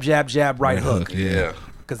 Jab, right hook. yeah.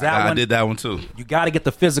 Because that I one, did that one too. you got to get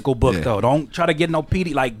the physical book Yeah. though. Don't try to get no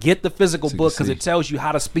PD. Like get the physical book because it tells you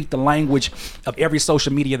how to speak the language of every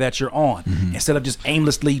social media that you're on instead of just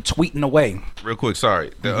aimlessly tweeting away. Real quick,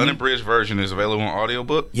 sorry. The unabridged version is available on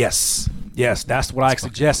audiobook. Yes, that's what I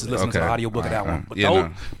suggest is listening to the Okay. audiobook of that one. But,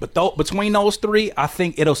 Yeah, between those 3, I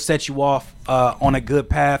think it'll set you off on a good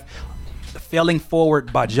path. Failing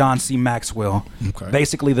Forward by John C. Maxwell. Okay.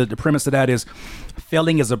 Basically, the premise of that is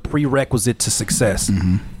failing is a prerequisite to success.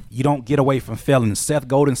 You don't get away from failing. Seth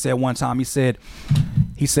Godin said one time, he said,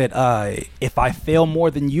 if I fail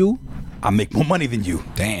more than you, I make more money than you.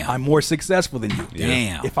 Damn. I'm more successful than you.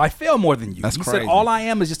 Damn. If I fail more than you. That's he crazy. said, all I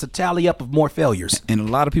am is just a tally up of more failures. And a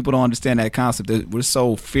lot of people don't understand that concept. That we're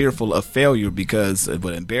so fearful of failure because of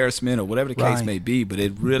embarrassment or whatever the case Right. may be. But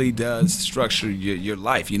it really does structure your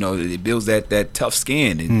life. You know, it builds that tough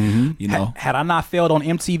skin. And you know, Had I not failed on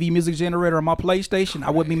MTV Music Generator on my PlayStation,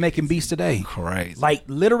 I wouldn't be making beats today. crazy. Like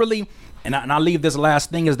literally, and I'll leave this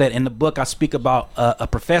last thing is that in the book I speak about a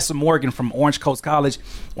Professor Morgan from Orange Coast College,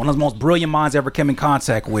 one of the most brilliant minds I ever came in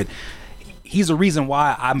contact with. He's the reason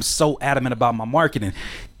why I'm so adamant about my marketing.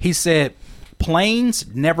 He said, planes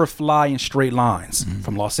never fly in straight lines.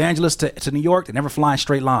 From Los Angeles to New York, they never fly in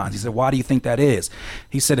straight lines. He said, why do you think that is?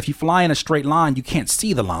 He said, if you fly in a straight line, you can't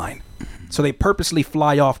see the line. So they purposely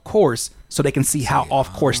fly off course so they can see how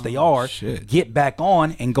off course they are, shit. get back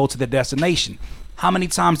on, and go to their destination. How many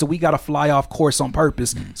times do we got to fly off course on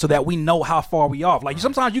purpose so that we know how far we off? Like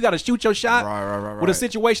sometimes you got to shoot your shot with a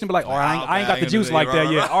situation and be like, all right, I ain't got the juice like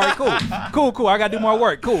that yet. All right, cool. I got to do more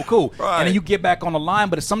work. Cool. Right. And then you get back on the line.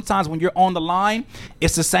 But sometimes when you're on the line,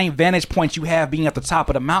 it's the same vantage point you have being at the top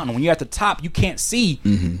of the mountain. When you're at the top, you can't see.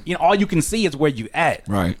 You know, all you can see is where you at.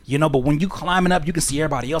 Right. You know, but when you climbing up, you can see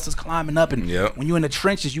everybody else is climbing up. And Yep. when you're in the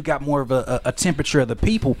trenches, you got more of a temperature of the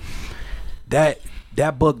people.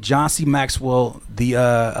 That book, John C. Maxwell, the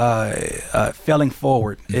Failing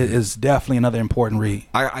Forward, is definitely another important read.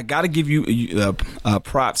 I got to give you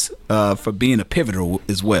props for being a pivotal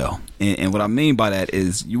as well. And what I mean by that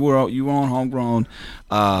is you were on Homegrown.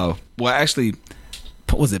 Well, actually,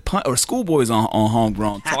 was it Punch or Schoolboy's on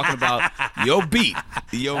Homegrown talking about your beat,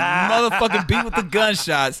 your motherfucking beat with the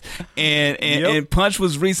gunshots, and Punch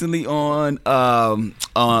was recently on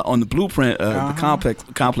the Blueprint, the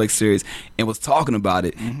Complex series, and was talking about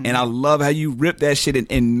it. And I love how you ripped that shit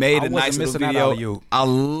and made a nice little video. I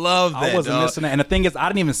love that. I wasn't missing that. And the thing is, I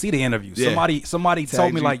didn't even see the interview. Yeah. Somebody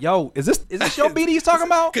told me like, "Yo, is this your beat he's talking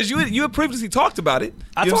about?" Because you had previously talked about it.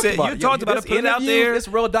 You talked about it, put it out there. It's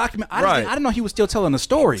real document. Right. I didn't know he was still telling the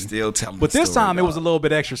story. But this time it was a little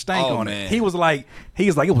bit extra stank on it. He was like,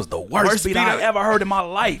 it was the worst beat I ever heard in my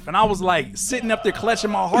life, and I was like sitting up there clutching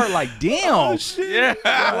my heart, like, damn, Yeah,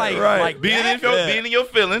 like being in your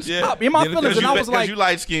feelings. Yeah. In my feelings, and I was like, you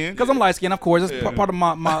light skinned. because I'm light skinned, of course. That's part of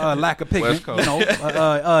my lack of pigment, you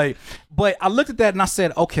know. But I looked at that and I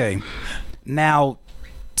said, okay, now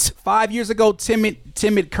 5 years ago,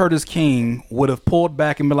 timid Curtis King would have pulled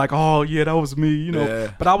back and been like, oh yeah, that was me, you know.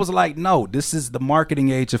 Yeah. But I was like, no, this is the marketing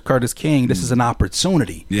age of Curtis King. This is an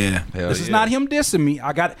opportunity. Yeah. This is not him dissing me.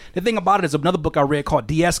 The thing about it is another book I read called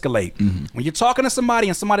De-Escalate. When you're talking to somebody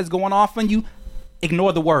and somebody's going off on you,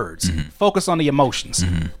 ignore the words. Focus on the emotions.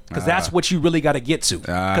 Because that's what you really got to get to.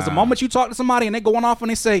 Because the moment you talk to somebody and they're going off and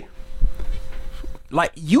they say,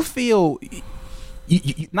 like, you feel,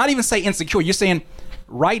 you not even say insecure, you're saying,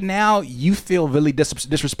 right now, you feel really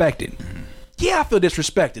disrespected. Yeah, I feel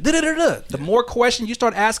disrespected. The more questions you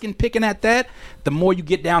start asking, picking at that, the more you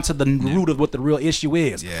get down to the root of what the real issue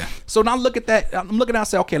is. Yeah. So now look at that. I'm looking at it and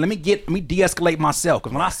say, okay, let me de-escalate myself.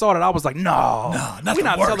 Because when I saw that, I was like, no, we're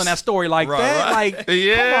not telling that story like that. Right. Like,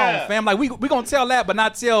 come on, fam. Like, we gonna tell that, but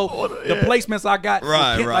not tell the placements I got.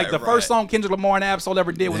 Like the first song Kendrick Lamar and Ab-Soul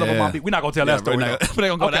ever did was up on my beat. We're not gonna tell that story. We're not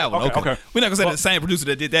gonna go that one. Okay. We're not gonna say the same producer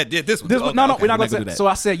that did this one. No, we're not gonna say that. So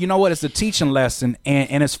I said, you know what? It's a teaching lesson,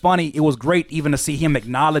 and it's funny. It was great even to see him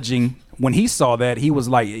acknowledging when he saw that. He was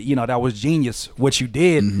like, you know, that was genius what you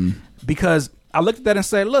did, because I looked at that and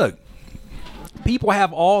said, look, people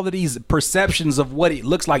have all of these perceptions of what it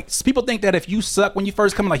looks like. People think that if you suck when you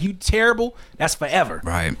first come, like you terrible, that's forever.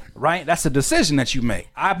 Right. That's a decision that you make.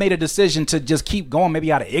 I made a decision to just keep going,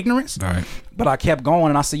 maybe out of ignorance. Right. But I kept going,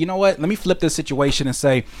 and I said, you know what? Let me flip this situation and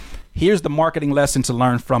say, here's the marketing lesson to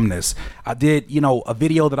learn from this. I did, you know, a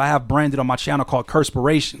video that I have branded on my channel called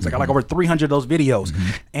Curspirations. I got like over 300 of those videos.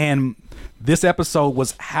 And this episode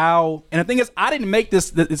was how, and the thing is, I didn't make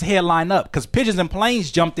this headline up because Pigeons and Planes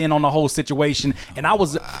jumped in on the whole situation, and I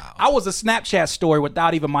was a Snapchat story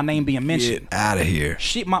without even my name being mentioned. Get out of here.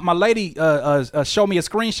 My lady showed me a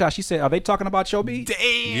screenshot. She said, "Are they talking about your beat?"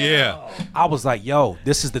 Damn. Yeah. I was like, "Yo,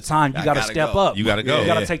 this is the time. You got to step up. You got to go. You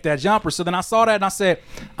got to take that jumper." So then I saw that and I said,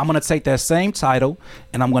 "I'm gonna take that same title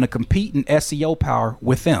and I'm gonna compete in SEO power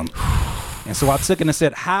with them." And so I took it and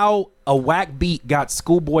said, how a whack beat got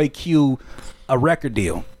Schoolboy Q a record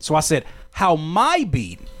deal. So I said, how my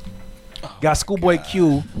beat got Schoolboy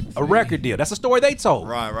Q a record deal. That's a story they told.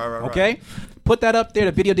 Right. Okay? Put that up there.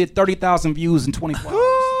 The video did 30,000 views in 24 hours.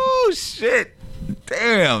 Oh, shit.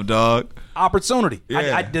 Damn, dog. Opportunity.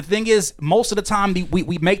 Yeah. The thing is, most of the time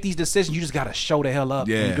we make these decisions, you just got to show the hell up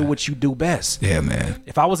and do what you do best. Yeah, man.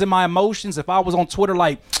 If I was in my emotions, if I was on Twitter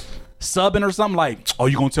like subbing or something, like, oh,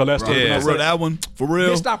 you gonna tell that story? Yeah, for that one, for real.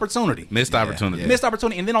 Missed opportunity. Missed opportunity.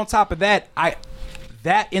 And then on top of that,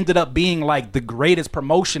 that ended up being like the greatest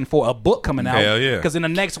promotion for a book coming out. Hell yeah. Because in the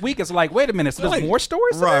next week, it's like, wait a minute, so there's more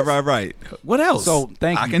stories? Right. What else? So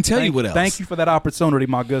thank you. I can tell you what else. Thank you for that opportunity,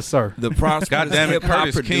 my good sir. The props. Goddamn it,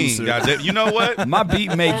 Curtis King. Goddamn, you know what? My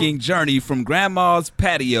beat making journey from grandma's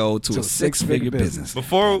patio to a six-figure business.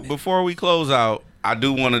 Before we close out, I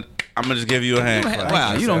do want to. I'm gonna just give you a hand clap.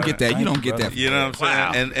 Wow, you don't get that. You don't get that. You know what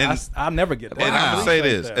I'm saying? And I never get that. And I'm gonna say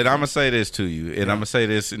this. And I'm gonna say this to you. And I'm gonna say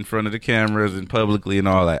this in front of the cameras and publicly and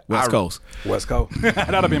all that. West Coast.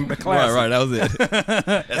 That'd have been classic. Right. That was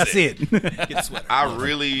it. That's it. I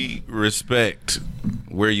really respect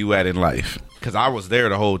where you at in life. because I was there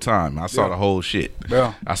the whole time. I saw the whole shit.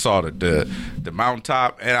 Yeah. I saw the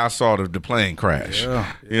mountaintop and I saw the plane crash.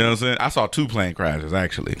 Yeah. You know what I'm saying? I saw 2 plane crashes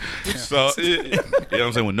actually. So you know what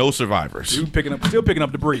I'm saying, with no survivors. Still picking up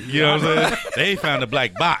debris. You know what I'm saying? They ain't found the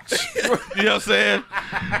black box. You know what I'm saying?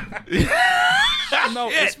 No,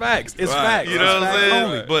 it's facts. It's facts. You know what I'm saying?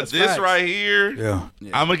 Only. But It's this facts. right here, Yeah.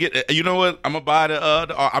 I'm gonna get. You know what? I'm gonna buy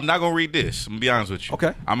the. I'm not gonna read this. I'm gonna be honest with you.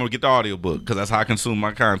 Okay. I'm gonna get the audiobook because that's how I consume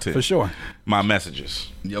my content. For sure. My messages.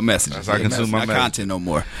 Your messages. That's how I consume my not message. content no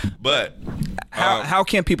more. But How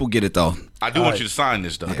can people get it though? I do want you to sign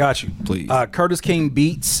this though. I got you. Please. Curtis King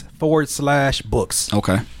Beats /books.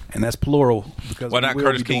 Okay. And that's plural. Because Why we not will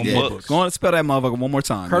Curtis be doing King more Books? Go on and spell that motherfucker one more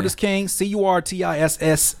time. Curtis King,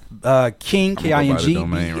 CURTISS, King,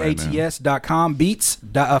 KINGBEATS.com, Beats /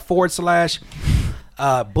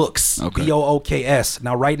 books, Okay. BOOKS.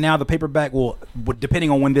 Now, right now, the paperback will, depending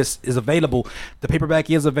on when this is available, the paperback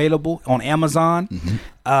is available on Amazon.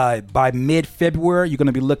 By mid-February, you're going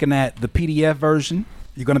to be looking at the PDF version.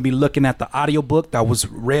 You're going to be looking at the audiobook that was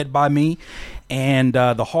read by me, and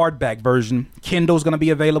the hardback version. Kindle's going to be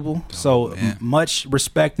available. Much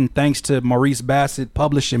respect and thanks to Maurice Bassett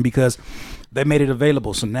Publishing, because they made it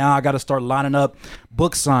available. So now I got to start lining up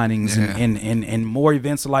book signings and more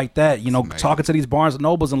events like that. You know, talking to these Barnes and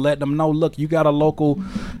Nobles and letting them know, look, you got a local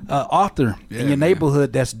author in your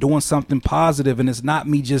neighborhood that's doing something positive, and it's not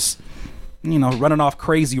me just, you know, running off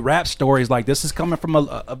crazy rap stories. Like, this is coming from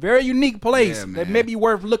a very unique place that may be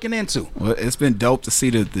worth looking into. Well, it's been dope to see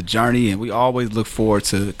the journey, and we always look forward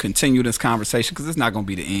to continue this conversation because it's not going to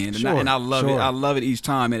be the end. And I love it. I love it each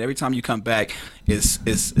time, and every time you come back, it's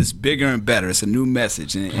bigger and better. It's a new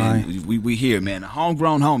message, and we hear, man, a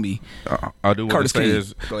homegrown homie. I do want Curtis to say King.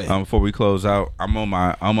 this Go ahead. before we close out. I'm on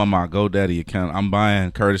my GoDaddy account. I'm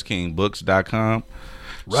buying CurtisKingBooks.com.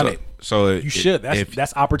 Run it. So You should.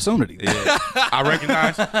 That's opportunity. I'm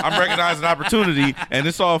recognizing opportunity, and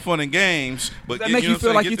it's all fun and games. But That make you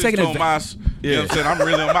feel like you're taking advantage. You know what I'm saying? I'm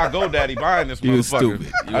really on my GoDaddy buying this You motherfucker.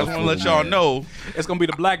 stupid. I just want to let y'all know. It's going to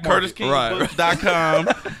be the black market. CurtisKingBooks.com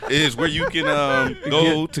is where you can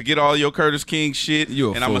go to get all your Curtis King shit. You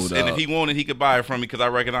a and fool, and if he wanted, he could buy it from me because I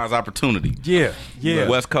recognize opportunity. Yeah.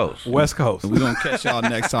 West Coast. West Coast. We're going to catch y'all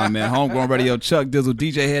next time, man. Homegrown Radio, Chuck Dizzle,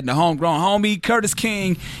 DJ Head, and the homegrown homie, Curtis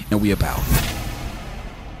King, and we about.